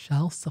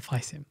shall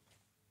suffice him.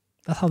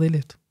 That's how they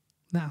lived.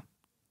 Now,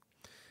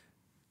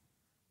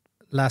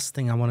 last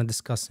thing I want to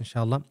discuss,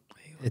 inshallah,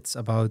 it's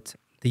about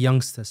the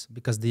youngsters,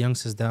 because the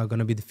youngsters, they are going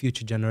to be the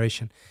future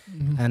generation.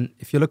 And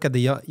if you look at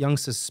the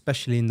youngsters,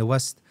 especially in the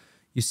West,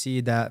 you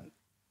see that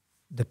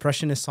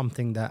depression is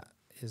something that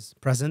is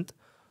present,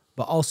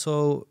 but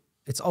also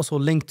it's also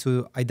linked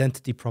to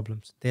identity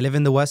problems. They live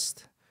in the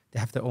West, they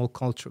have their own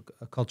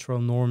cultural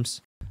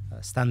norms,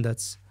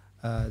 standards,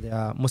 they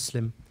are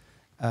Muslim,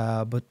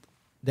 but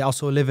they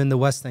also live in the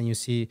West, and you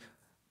see,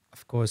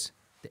 of course,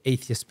 the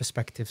atheist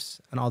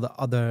perspectives and all the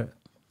other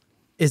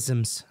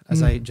isms,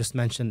 as I just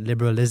mentioned,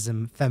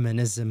 liberalism,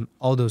 feminism,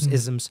 all those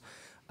isms.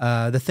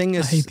 The thing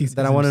is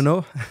that I want to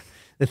know,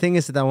 the thing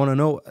is that I want to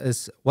know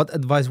is, what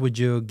advice would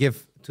you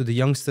give to the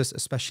youngsters,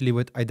 especially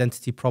with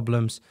identity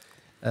problems,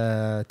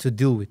 to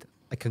deal with,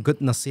 like a good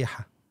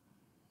nasiha?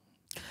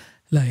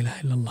 La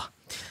ilaha illallah.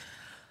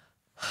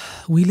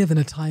 We live in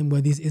a time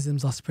where these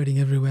isms are spreading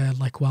everywhere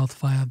like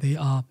wildfire. They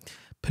are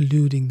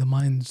polluting the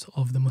minds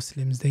of the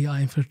Muslims. They are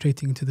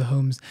infiltrating into the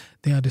homes.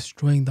 They are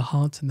destroying the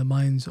hearts and the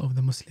minds of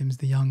the Muslims,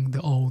 the young,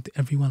 the old,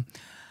 everyone.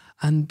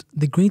 And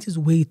the greatest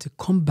way to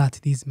combat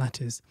these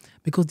matters,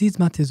 because these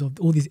matters of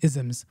all these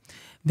isms,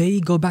 they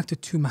go back to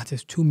two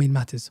main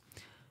matters.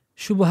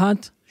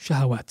 Shubuhat,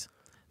 shahawat.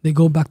 They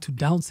go back to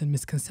doubts and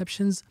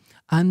misconceptions,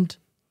 and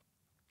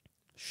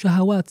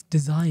shahawat,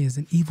 desires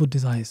and evil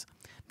desires.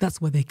 That's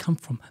where they come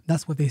from.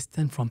 That's where they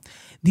stem from.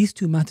 These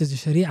two matters, the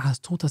Sharia has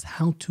taught us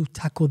how to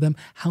tackle them,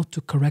 how to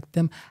correct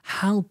them,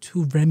 how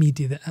to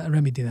remedy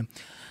them.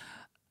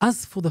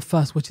 As for the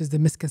first, which is the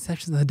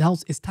misconceptions and the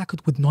doubts, is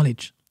tackled with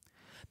knowledge.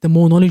 The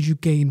more knowledge you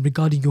gain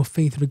regarding your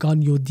faith,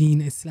 regarding your deen,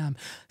 Islam,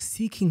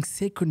 seeking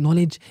sacred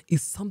knowledge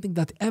is something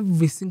that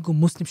every single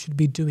Muslim should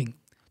be doing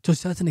to a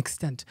certain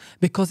extent,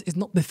 because it's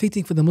not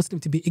befitting for the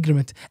Muslim to be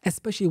ignorant,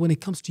 especially when it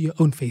comes to your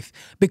own faith,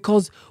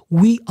 because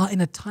we are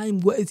in a time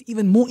where it's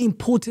even more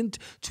important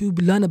to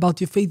learn about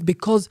your faith,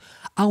 because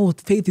our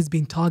faith is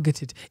being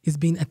targeted, is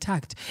being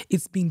attacked,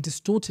 it's being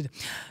distorted.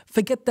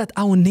 Forget that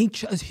our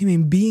nature as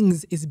human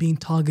beings is being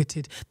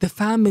targeted. The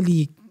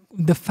families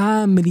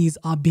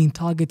are being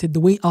targeted. The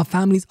way our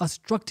families are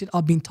structured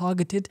are being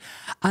targeted,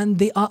 and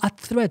they are at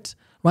threat,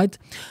 right?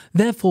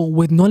 Therefore,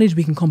 with knowledge,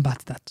 we can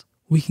combat that.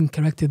 We can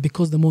correct it,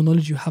 because the more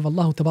knowledge you have,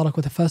 Allah Tabarak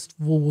wa Ta'ala first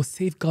of all will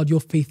safeguard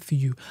your faith for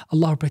you.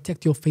 Allah will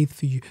protect your faith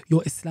for you,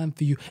 your Islam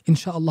for you,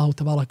 inshaAllah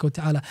Tabarak wa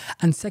Ta'ala.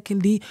 And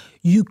secondly,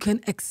 you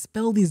can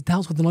expel these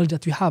doubts with the knowledge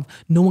that you have.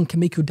 No one can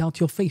make you doubt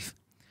your faith.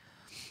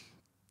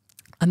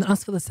 And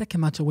as for the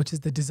second matter, which is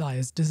the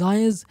desires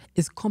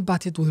is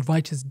combated with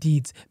righteous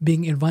deeds,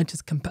 being in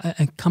righteous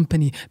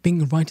company,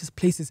 being in righteous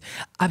places,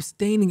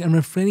 abstaining and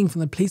refraining from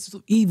the places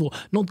of evil,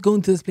 not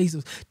going to those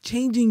places,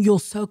 changing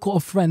your circle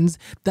of friends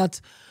that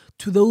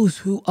to those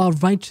who are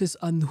righteous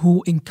and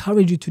who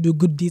encourage you to do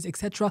good deeds,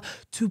 etc.,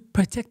 to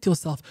protect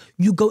yourself.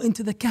 You go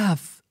into the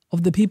cave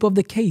of the people of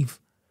the cave.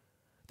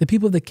 The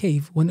people of the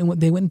cave, when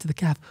they went into the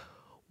cave,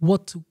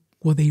 what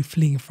were they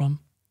fleeing from?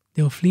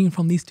 They were fleeing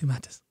from these two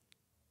matters.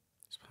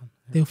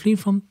 They were fleeing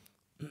from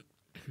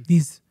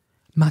these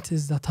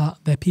matters that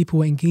their people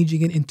were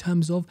engaging in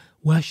terms of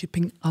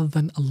worshipping other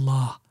than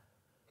Allah,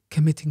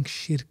 committing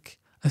shirk,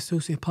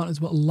 associating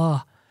partners with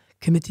Allah,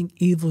 committing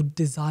evil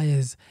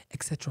desires,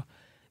 etc.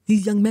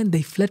 These young men,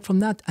 they fled from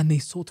that and they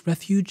sought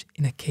refuge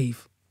in a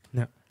cave.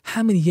 Yeah.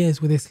 How many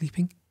years were they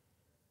sleeping?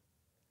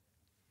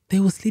 They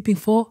were sleeping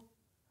for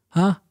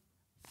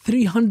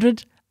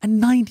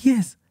 309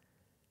 years.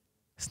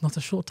 It's not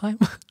a short time.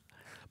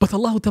 But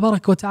Allah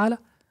Tabarak wa Ta'ala,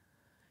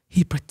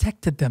 He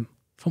protected them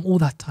from all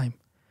that time.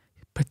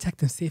 He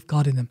protected and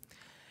safeguarded them.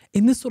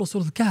 In this Surah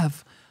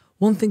Al-Kahf,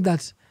 one thing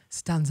that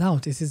stands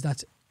out is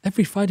that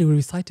every Friday we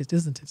recite it,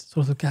 isn't it?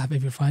 Surah Al-Kahf,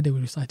 every Friday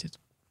we recite it.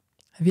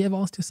 Have you ever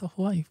asked yourself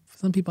why? For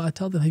some people, I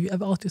tell them, have you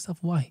ever asked yourself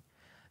why?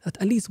 That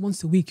at least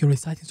once a week you're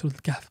reciting Surah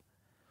Al-Kahf.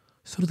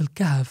 Surah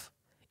Al-Kahf,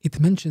 it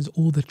mentions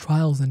all the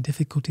trials and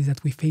difficulties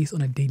that we face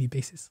on a daily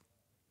basis.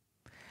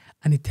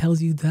 And it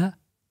tells you the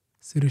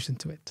solution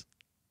to it.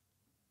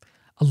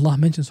 Allah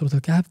mentions Surah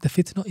Al-Kahf, the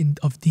fitna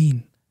of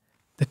deen,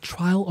 the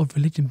trial of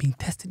religion, being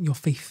tested in your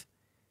faith,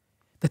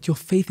 that your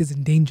faith is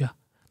in danger.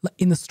 Like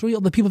in the story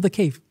of the people of the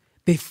cave,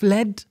 they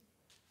fled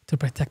to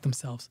protect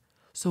themselves.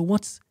 So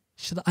what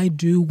should I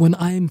do when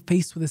I am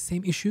faced with the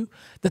same issue?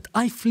 That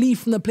I flee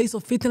from the place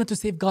of fitna to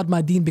safeguard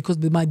my deen, because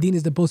my deen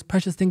is the most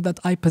precious thing that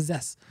I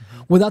possess.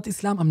 Without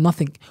Islam, I'm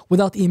nothing.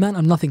 Without Iman,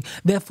 I'm nothing.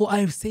 Therefore,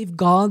 I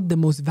safeguard the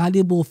most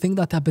valuable thing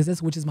that I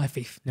possess, which is my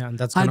faith. Yeah, and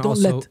that's going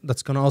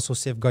to also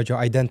safeguard your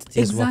identity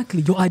as well.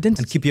 Exactly, your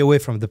identity. And keep you away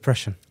from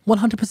depression.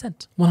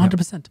 100%.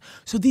 100%.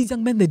 So these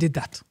young men, they did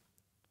that.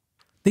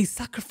 They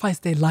sacrifice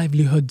their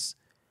livelihoods.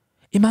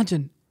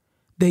 Imagine,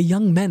 they're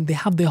young men, they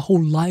have their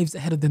whole lives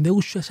ahead of them. They're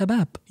all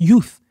shabab,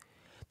 youth.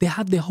 They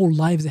have their whole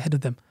lives ahead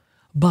of them.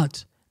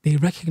 But they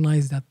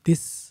recognize that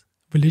this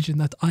religion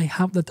that I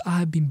have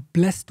been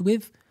blessed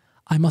with,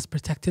 I must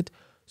protect it.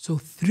 So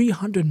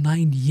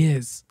 309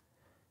 years,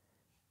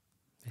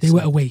 they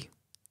were away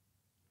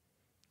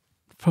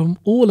from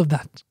all of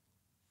that.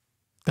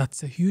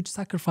 That's a huge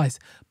sacrifice.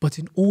 But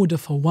in order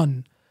for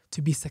one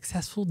to be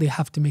successful, they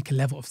have to make a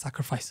level of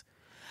sacrifice.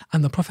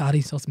 And the Prophet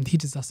ﷺ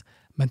teaches us,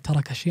 "Man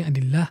taraka shay'an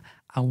lillah,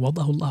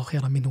 awadahu Allahu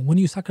khayran minhu." When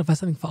you sacrifice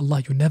something for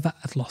Allah, you're never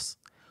at loss.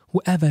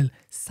 Whoever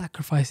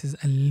sacrifices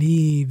and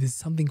leaves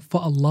something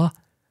for Allah,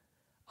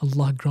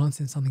 Allah grants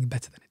him something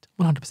better than it.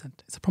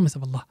 100%. It's a promise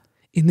of Allah.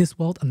 In this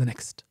world and the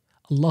next,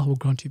 Allah will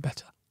grant you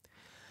better.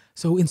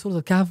 So in Surah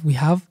Al-Kahf, we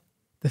have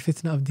the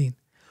fitna of deen.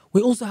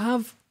 We also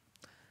have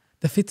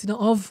the fitna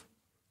of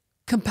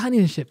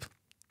companionship.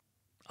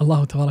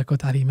 Allah Tabaraka wa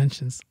Ta'ala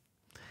mentions.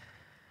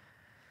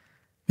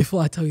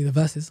 Before I tell you the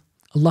verses,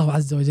 Allah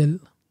Azza wa Jal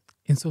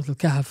in Surah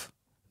Al-Kahf,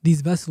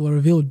 these verses were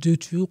revealed due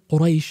to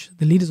Quraysh,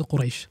 the leaders of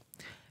Quraysh.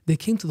 They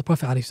came to the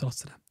Prophet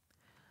ﷺ,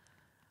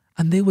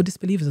 and they were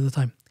disbelievers at the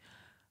time.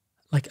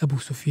 Like Abu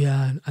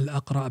Sufyan,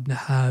 Al-Aqra ibn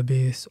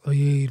Habis,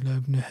 Uyayna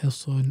ibn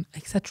Hisan,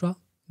 etc.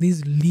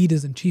 These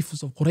leaders and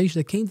chiefs of Quraysh,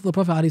 they came to the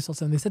Prophet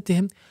ﷺ and they said to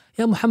him,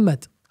 "Ya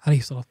Muhammad,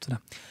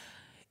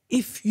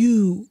 if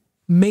you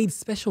made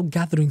special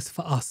gatherings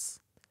for us,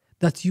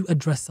 that you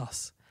address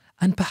us,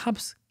 and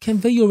perhaps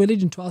convey your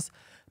religion to us,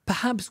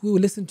 perhaps we will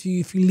listen to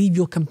you if you leave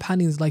your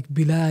companions like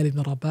Bilal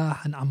ibn Rabah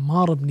and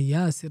Ammar ibn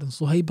Yasir and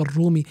Suhaib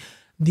al-Rumi,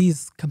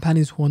 these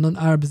companions who are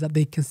non-Arabs that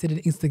they considered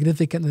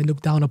insignificant and they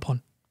looked down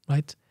upon,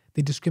 right?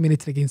 They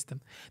discriminated against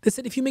them. They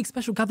said, if you make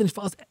special gatherings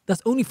for us,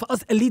 that's only for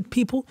us elite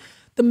people,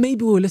 then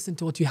maybe we will listen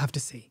to what you have to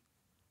say."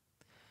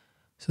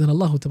 So then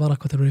Allah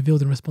Tabaraka wa Ta'ala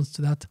revealed in response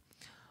to that,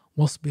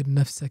 وَاصْبِرْ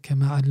نَفْسَكَ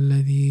مَعَ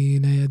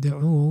الَّذِينَ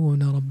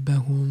يَدْعُونَ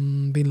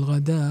رَبَّهُمْ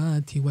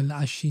بِالْغَدَاةِ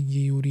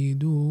وَالْعَشِيِّ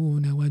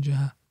يُرِيدُونَ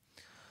وَجْهَهُ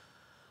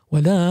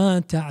وَلَا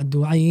تَعْدُ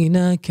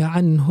عَيْنَاكَ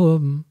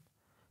عَنْهُمْ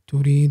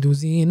تُرِيدُ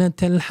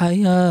زِينَةَ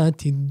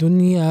الْحَيَاةِ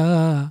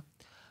الدُّنْيَا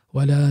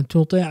وَلَا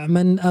تُطِعْ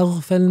مَنْ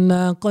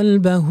أَغْفَلْنَا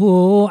قَلْبَهُ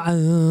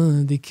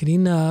عَنْ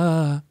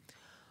ذِكْرِنَا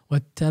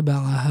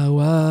وَاتَّبَعَ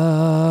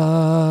هَوَاهُ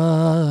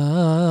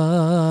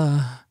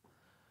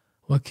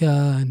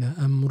وَكَانَ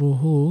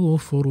أَمْرُهُ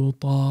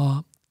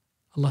فُرُطًا.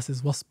 Allah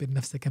says, وَاصْبِرْ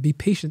نَفْسَكَ, be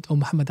patient, O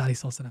Muhammad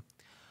ﷺ,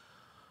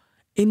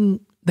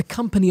 in the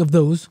company of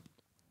those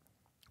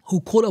who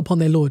call upon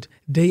their Lord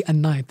day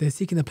and night. They're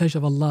seeking the pleasure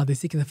of Allah, they're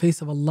seeking the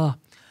face of Allah.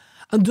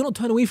 And do not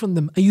turn away from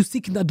them. Are you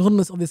seeking the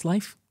adornments of this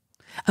life?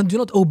 And do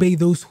not obey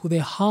those who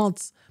their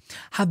hearts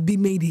have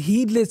been made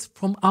heedless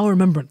from our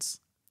remembrance.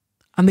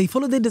 And they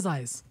follow their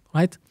desires,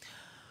 right?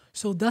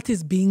 So that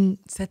is being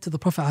said to the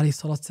Prophet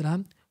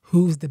ﷺ,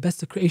 who is the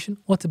best of creation.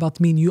 What about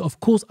me and you? Of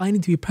course, I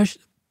need to be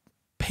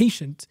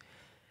patient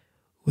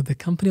with the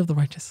company of the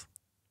righteous,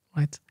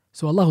 right?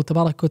 So Allah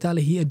Tabaraka wa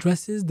Ta'ala, He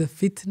addresses the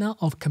fitna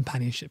of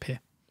companionship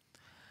here.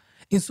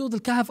 In Surah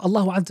Al-Kahf,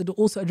 Allah Azza wa Jalla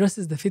also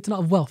addresses the fitna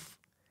of wealth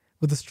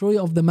with the story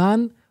of the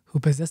man who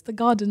possessed the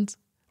gardens,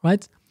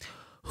 right?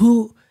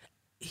 Who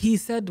he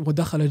said,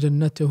 وَدَخَلَ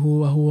جَنَّتَهُ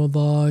وَهُوَ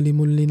ظَالِمٌ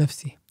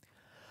لِنَفْسِهِ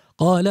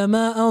قال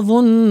ما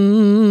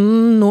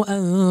أظن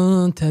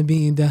أن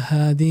تبيد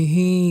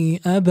هذه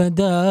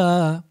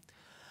أبدا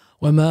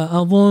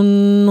وما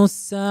أظن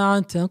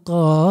الساعة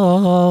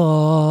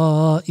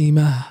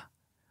قائمة.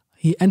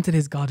 He entered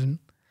his garden,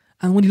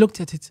 and when he looked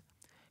at it,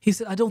 he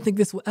said, I don't think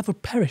this will ever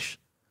perish.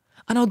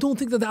 And I don't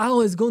think that the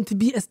hour is going to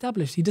be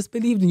established. He just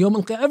believed in Yawm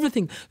al-Qiyamah,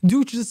 everything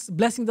due to this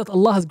blessing that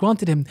Allah has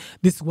granted him,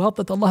 this wealth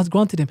that Allah has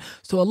granted him.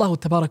 So Allah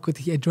Tabarak wa Ta'ala,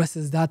 He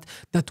addresses that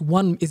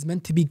one is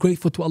meant to be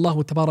grateful to Allah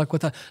Tabarak wa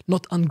Ta'ala,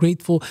 not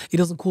ungrateful. It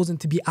doesn't cause him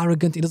to be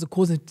arrogant. It doesn't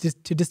cause him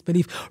to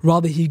disbelieve.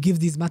 Rather, he gives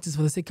these matters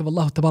for the sake of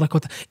Allah Tabarak wa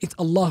Ta'ala. It's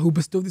Allah who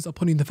bestowed this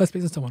upon you in the first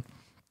place and so on.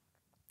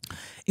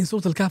 In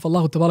Surah Al-Kahf,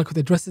 Allah Tabarak wa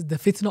Ta'ala addresses the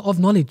fitna of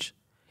knowledge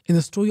in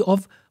the story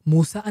of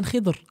Musa and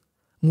Khidr.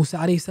 Musa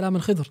alayhi salam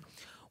and Khidr.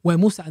 Where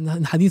Musa, in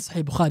Hadith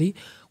Sahih Bukhari,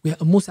 where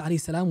Musa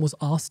alayhi salam was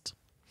asked,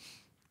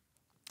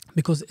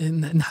 because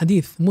in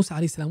Hadith, Musa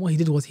alayhi salam, what he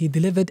did was he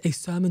delivered a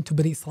sermon to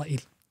Bani Israel.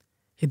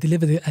 He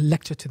delivered a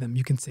lecture to them,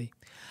 you can say.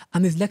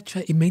 And this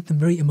lecture, it made them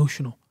very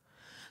emotional.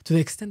 To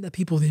the extent that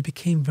people, they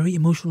became very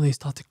emotional, they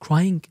started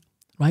crying,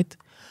 right?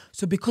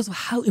 So because of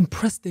how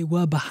impressed they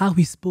were by how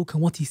he spoke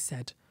and what he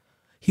said,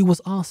 he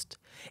was asked,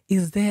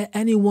 is there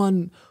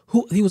anyone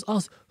who is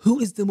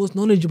the most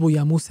knowledgeable,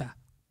 Ya Musa?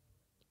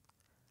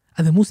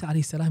 And then Musa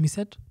alayhi salam, he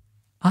said,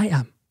 I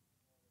am.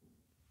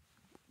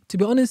 To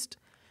be honest,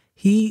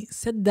 he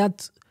said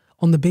that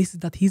on the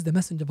basis that he's the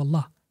messenger of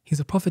Allah. He's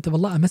a prophet of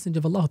Allah, a messenger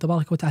of Allah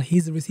Tabaraka wa Ta'ala.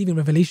 He's receiving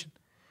revelation.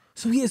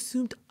 So he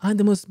assumed I'm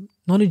the most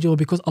knowledgeable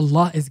because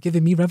Allah is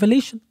giving me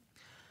revelation.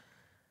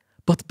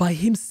 But by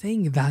him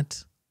saying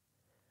that,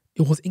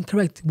 it was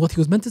incorrect. What he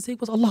was meant to say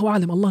was Allahu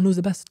A'lam, Allah knows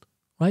the best,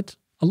 right?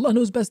 Allah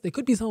knows best. There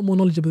could be someone more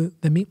knowledgeable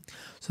than me.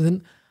 So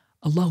then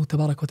Allah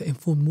Tabarak wa Ta'ala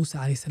informed Musa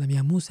alayhi salam,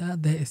 Ya Musa,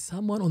 there is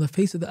someone on the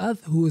face of the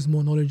earth who is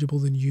more knowledgeable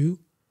than you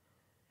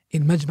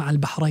in Majma'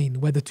 al-Bahrain,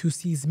 where the two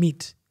seas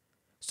meet.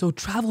 So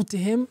travel to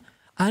him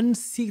and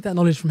seek that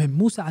knowledge from him.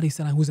 Musa alayhi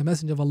salam, who's a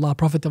messenger of Allah,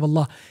 prophet of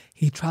Allah,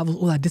 he travels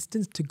all that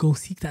distance to go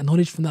seek that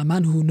knowledge from that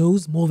man who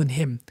knows more than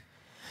him.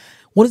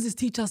 What does this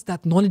teach us?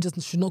 That knowledge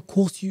should not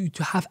cause you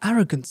to have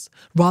arrogance.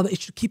 Rather,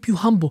 it should keep you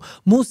humble.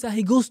 Musa,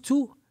 he goes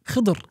to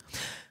Khidr.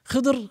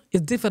 Khidr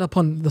is different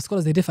upon, the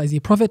scholars they differ. Is he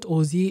a prophet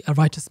or is he a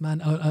righteous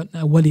man,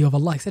 a wali of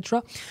Allah,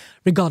 etc.?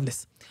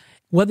 Regardless,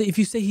 whether if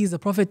you say he's a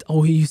prophet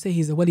or you say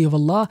he's a wali of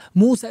Allah,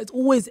 Musa is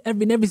always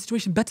in every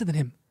situation better than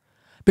him.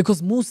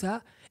 Because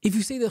Musa, if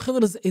you say that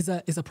Khidr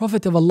is a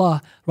prophet of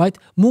Allah, right?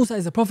 Musa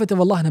is a prophet of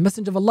Allah and a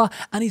messenger of Allah,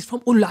 and he's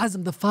from Ulul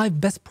Azm, the 5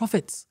 best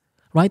prophets,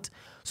 right?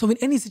 So in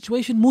any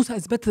situation, Musa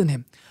is better than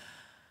him.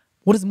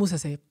 What does Musa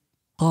say?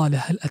 قال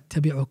هل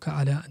أتبعك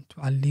على أن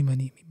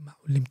تعلمني مما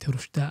علمت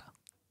رشدا.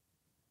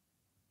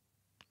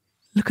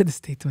 Look at the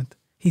statement.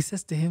 He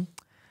says to him,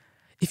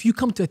 if you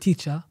come to a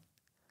teacher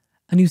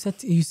and you say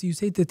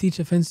to the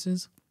teacher, for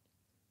instance,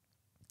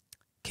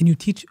 can you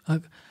teach,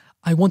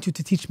 I want you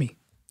to teach me.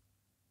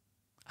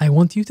 I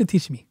want you to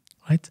teach me,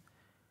 right?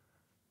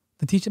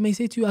 The teacher may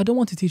say to you, I don't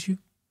want to teach you.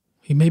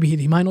 He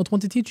might not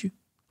want to teach you,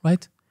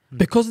 right?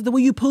 Because of the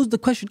way you pose the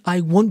question,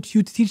 I want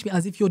you to teach me,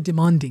 as if you're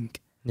demanding.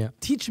 Yeah.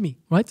 Teach me,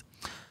 right?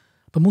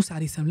 But Musa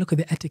alayhi salam, look at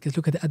the etiquette,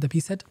 look at the adab. He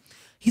said,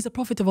 he's a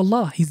prophet of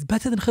Allah. He's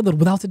better than Khidr,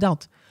 without a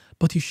doubt.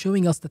 But he's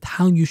showing us that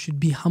how you should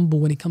be humble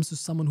when it comes to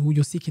someone who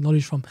you're seeking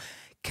knowledge from.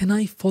 Can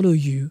I follow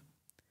you?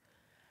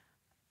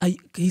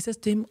 He says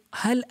to him,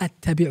 هل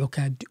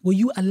أتبعك? Will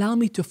you allow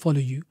me to follow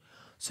you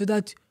so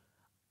that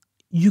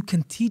you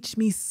can teach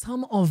me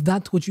some of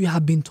that which you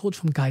have been taught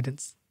from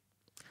guidance?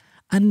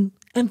 And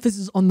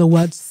emphasis on the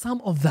word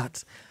some of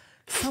that.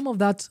 Some of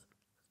that,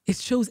 it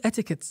shows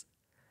etiquette.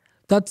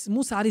 That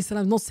Musa alayhi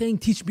salam is not saying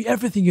teach me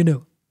everything you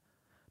know.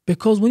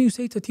 Because when you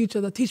say to a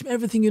teacher that teach me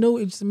everything you know,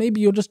 it's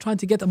maybe you're just trying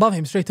to get above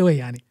him straight away.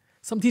 Yani.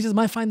 Some teachers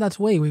might find that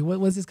way.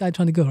 Where's this guy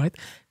trying to go, right?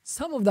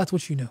 Some of that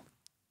which you know.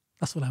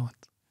 That's what I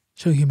want.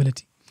 Show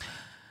humility.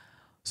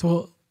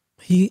 So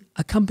he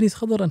accompanies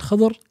Khidr, and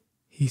Khidr,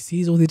 he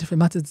sees all the different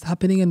matters that's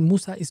happening, and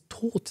Musa is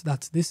taught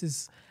that this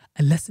is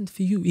a lesson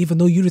for you. Even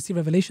though you receive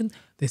revelation,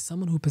 there's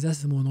someone who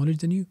possesses more knowledge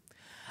than you.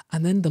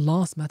 And then the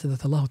last matter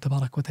that Allah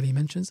Tabarak wa Ta'ala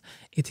mentions,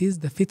 it is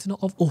the fitna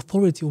of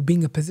authority, or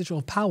being a position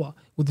of power,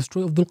 with the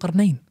story of Dhul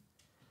Qarnayn.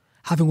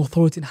 Having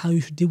authority and how you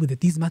should deal with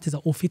it. These matters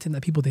are all fitna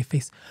that people they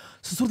face.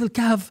 So Surah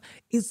Al-Kahf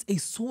is a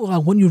surah,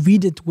 when you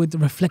read it with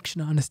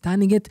reflection and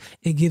understanding it,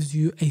 it gives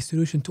you a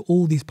solution to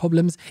all these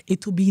problems.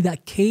 It will be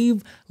that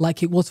cave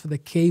like it was for the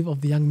cave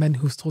of the young men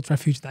who sought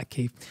refuge in that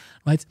cave.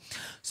 Right?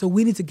 So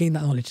we need to gain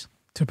that knowledge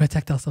to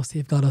protect ourselves,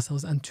 safeguard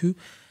ourselves, and to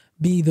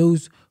be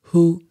those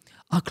who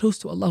are close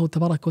to Allah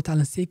Tabarak wa Ta'ala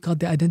and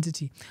safeguard their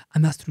identity.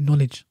 And that's through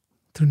knowledge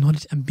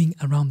and being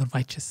around the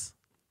righteous.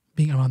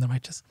 Being around the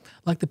righteous.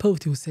 Like the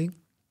poet who was saying,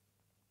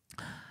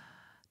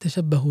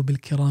 تشبهوا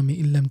بالكرام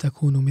إن لم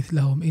تكونوا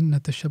مثلهم إن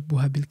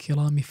التشبه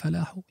بالكرام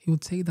فلاح. He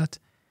would say that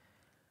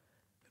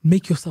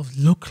make yourself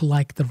look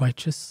like the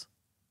righteous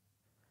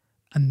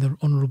and the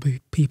honorable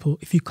people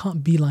if you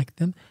can't be like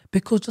them,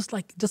 because just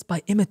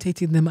by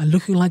imitating them and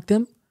looking like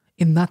them,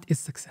 in that is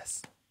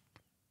success.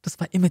 Just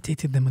by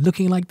imitating them and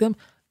looking like them,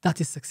 that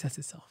is success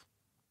itself.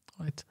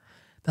 Right?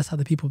 That's how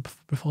the people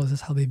before us,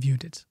 that's how they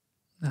viewed it.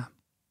 Yeah.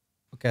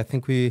 Okay, I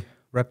think we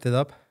wrapped it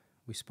up.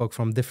 We spoke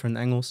from different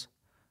angles.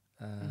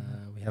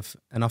 We have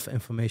enough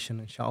information,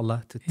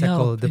 inshallah, to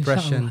tackle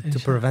depression, to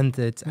prevent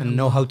it, and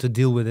know how to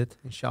deal with it,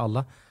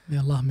 inshallah. May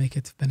Allah make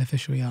it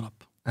beneficial, Ya Rab.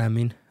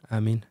 Ameen,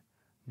 ameen.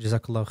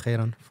 Jazakallah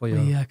khairan for your...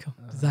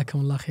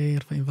 Jazakumullah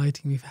khair for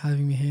inviting me, for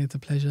having me here. It's a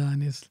pleasure,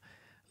 and it's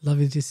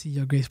lovely to see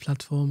your great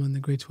platform and the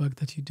great work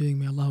that you're doing.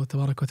 May Allah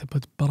Tabarak wa Ta'ala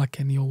put barakah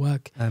in your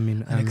work.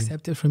 Ameen, and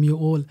accept it from you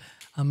all.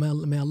 And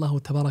may Allah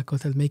Tabarak wa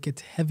Ta'ala make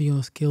it heavy on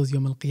your skills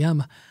yawm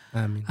al-qiyamah.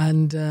 Ameen.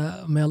 And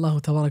may Allah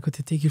Tabarak wa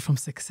Ta'ala take you from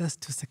success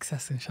to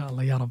success,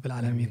 inshallah, Ya Rabbil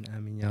Alameen.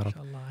 Ameen, Ya Rab.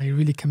 Inshallah. I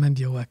really commend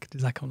your work.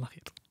 Jazakumullah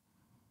khair.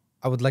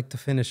 I would like to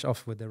finish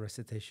off with the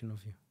recitation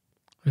of you.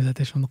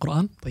 Recitation from the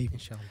Quran? طيب.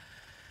 Inshallah.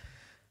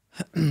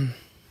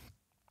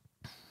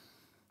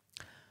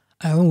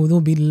 أعوذ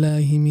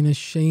بالله من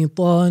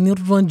الشيطان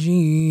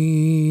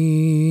الرجيم.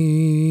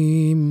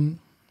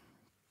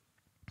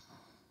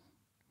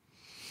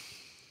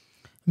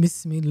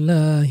 بسم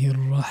الله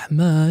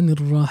الرحمن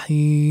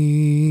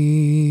الرحيم.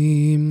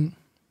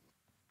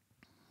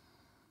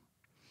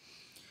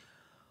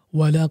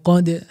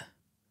 ولقد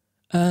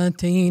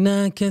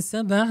آتيناك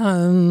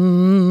 7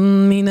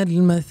 من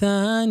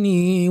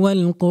المثاني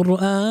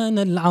والقرآن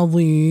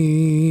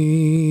العظيم.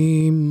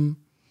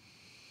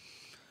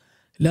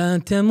 لا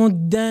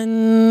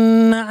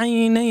تمدن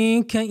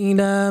عينيك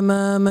إلى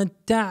ما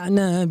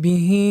متعنا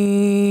به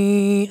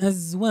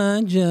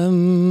أزواجا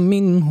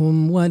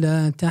منهم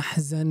ولا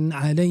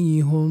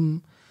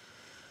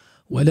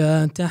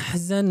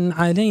تحزن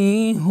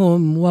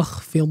عليهم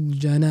واخفض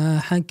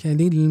جناحك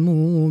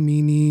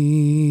للمؤمنين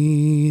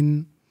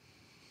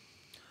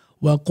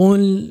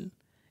وقل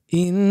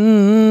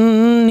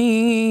إني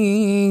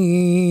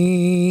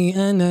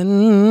أنا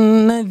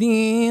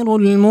النذير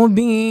المبين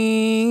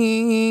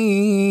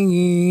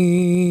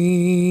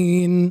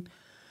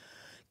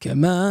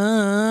كما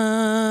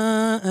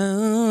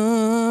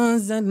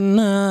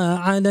أنزلنا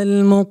على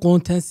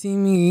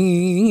المقتسمين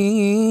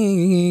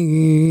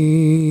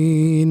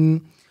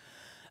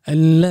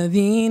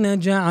الذين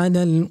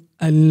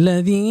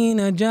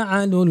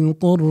جعلوا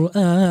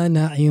القرآن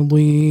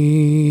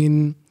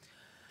عضين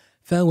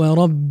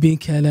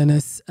فوربك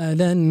لنسألنهم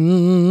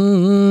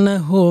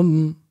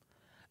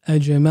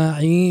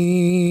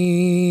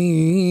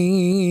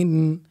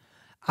أجمعين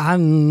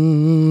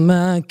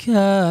عما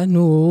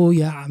كانوا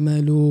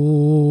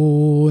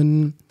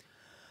يعملون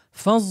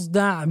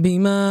فاصدع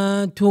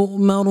بما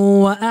تؤمر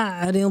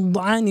وأعرض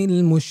عن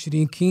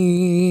المشركين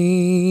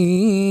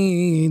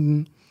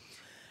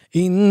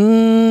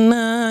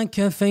إنا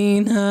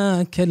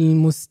كفيناك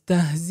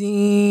المستهزئين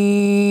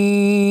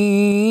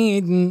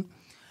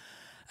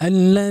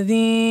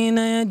الذين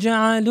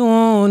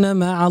يجعلون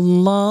مع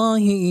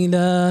الله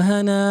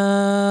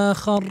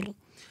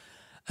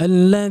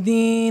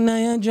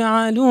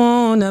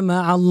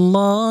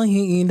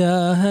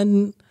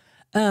إلها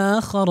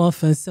آخر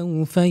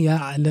فسوف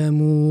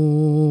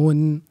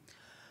يعلمون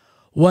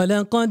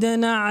ولقد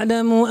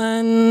نعلم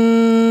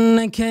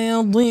أنك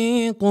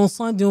يضيق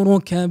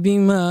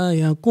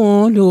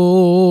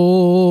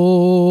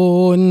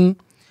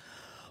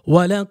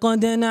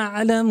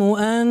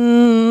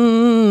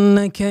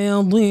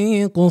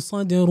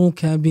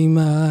صدرك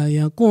بما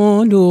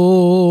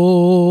يقولون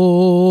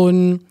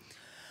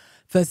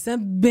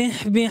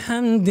فسبح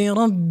بحمد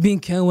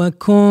ربك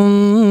وكن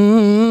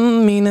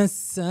من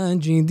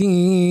الساجدين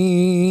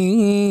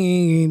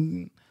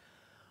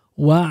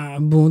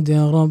واعبد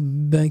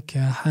ربك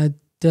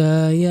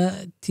حتى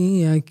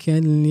يأتيك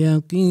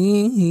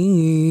اليقين.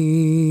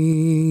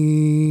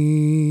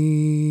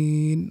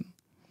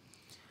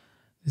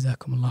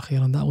 جزاكم الله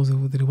خيرا. That was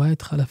with رواية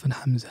خلف and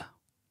Hamza.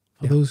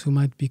 For those who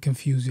might be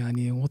confused,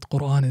 يعني what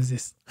Quran is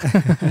this?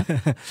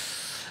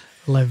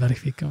 الله يبارك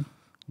فيكم.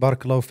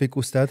 Barakallahu feek,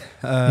 Ustad.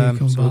 So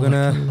we're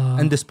gonna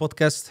end this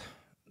podcast.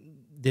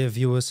 Dear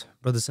viewers,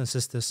 brothers and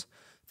sisters,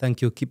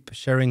 thank you. Keep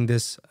sharing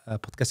this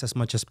podcast as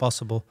much as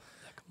possible.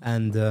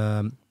 And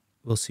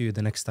we'll see you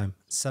the next time.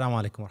 Assalamu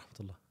alaikum wa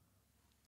rahmatullah.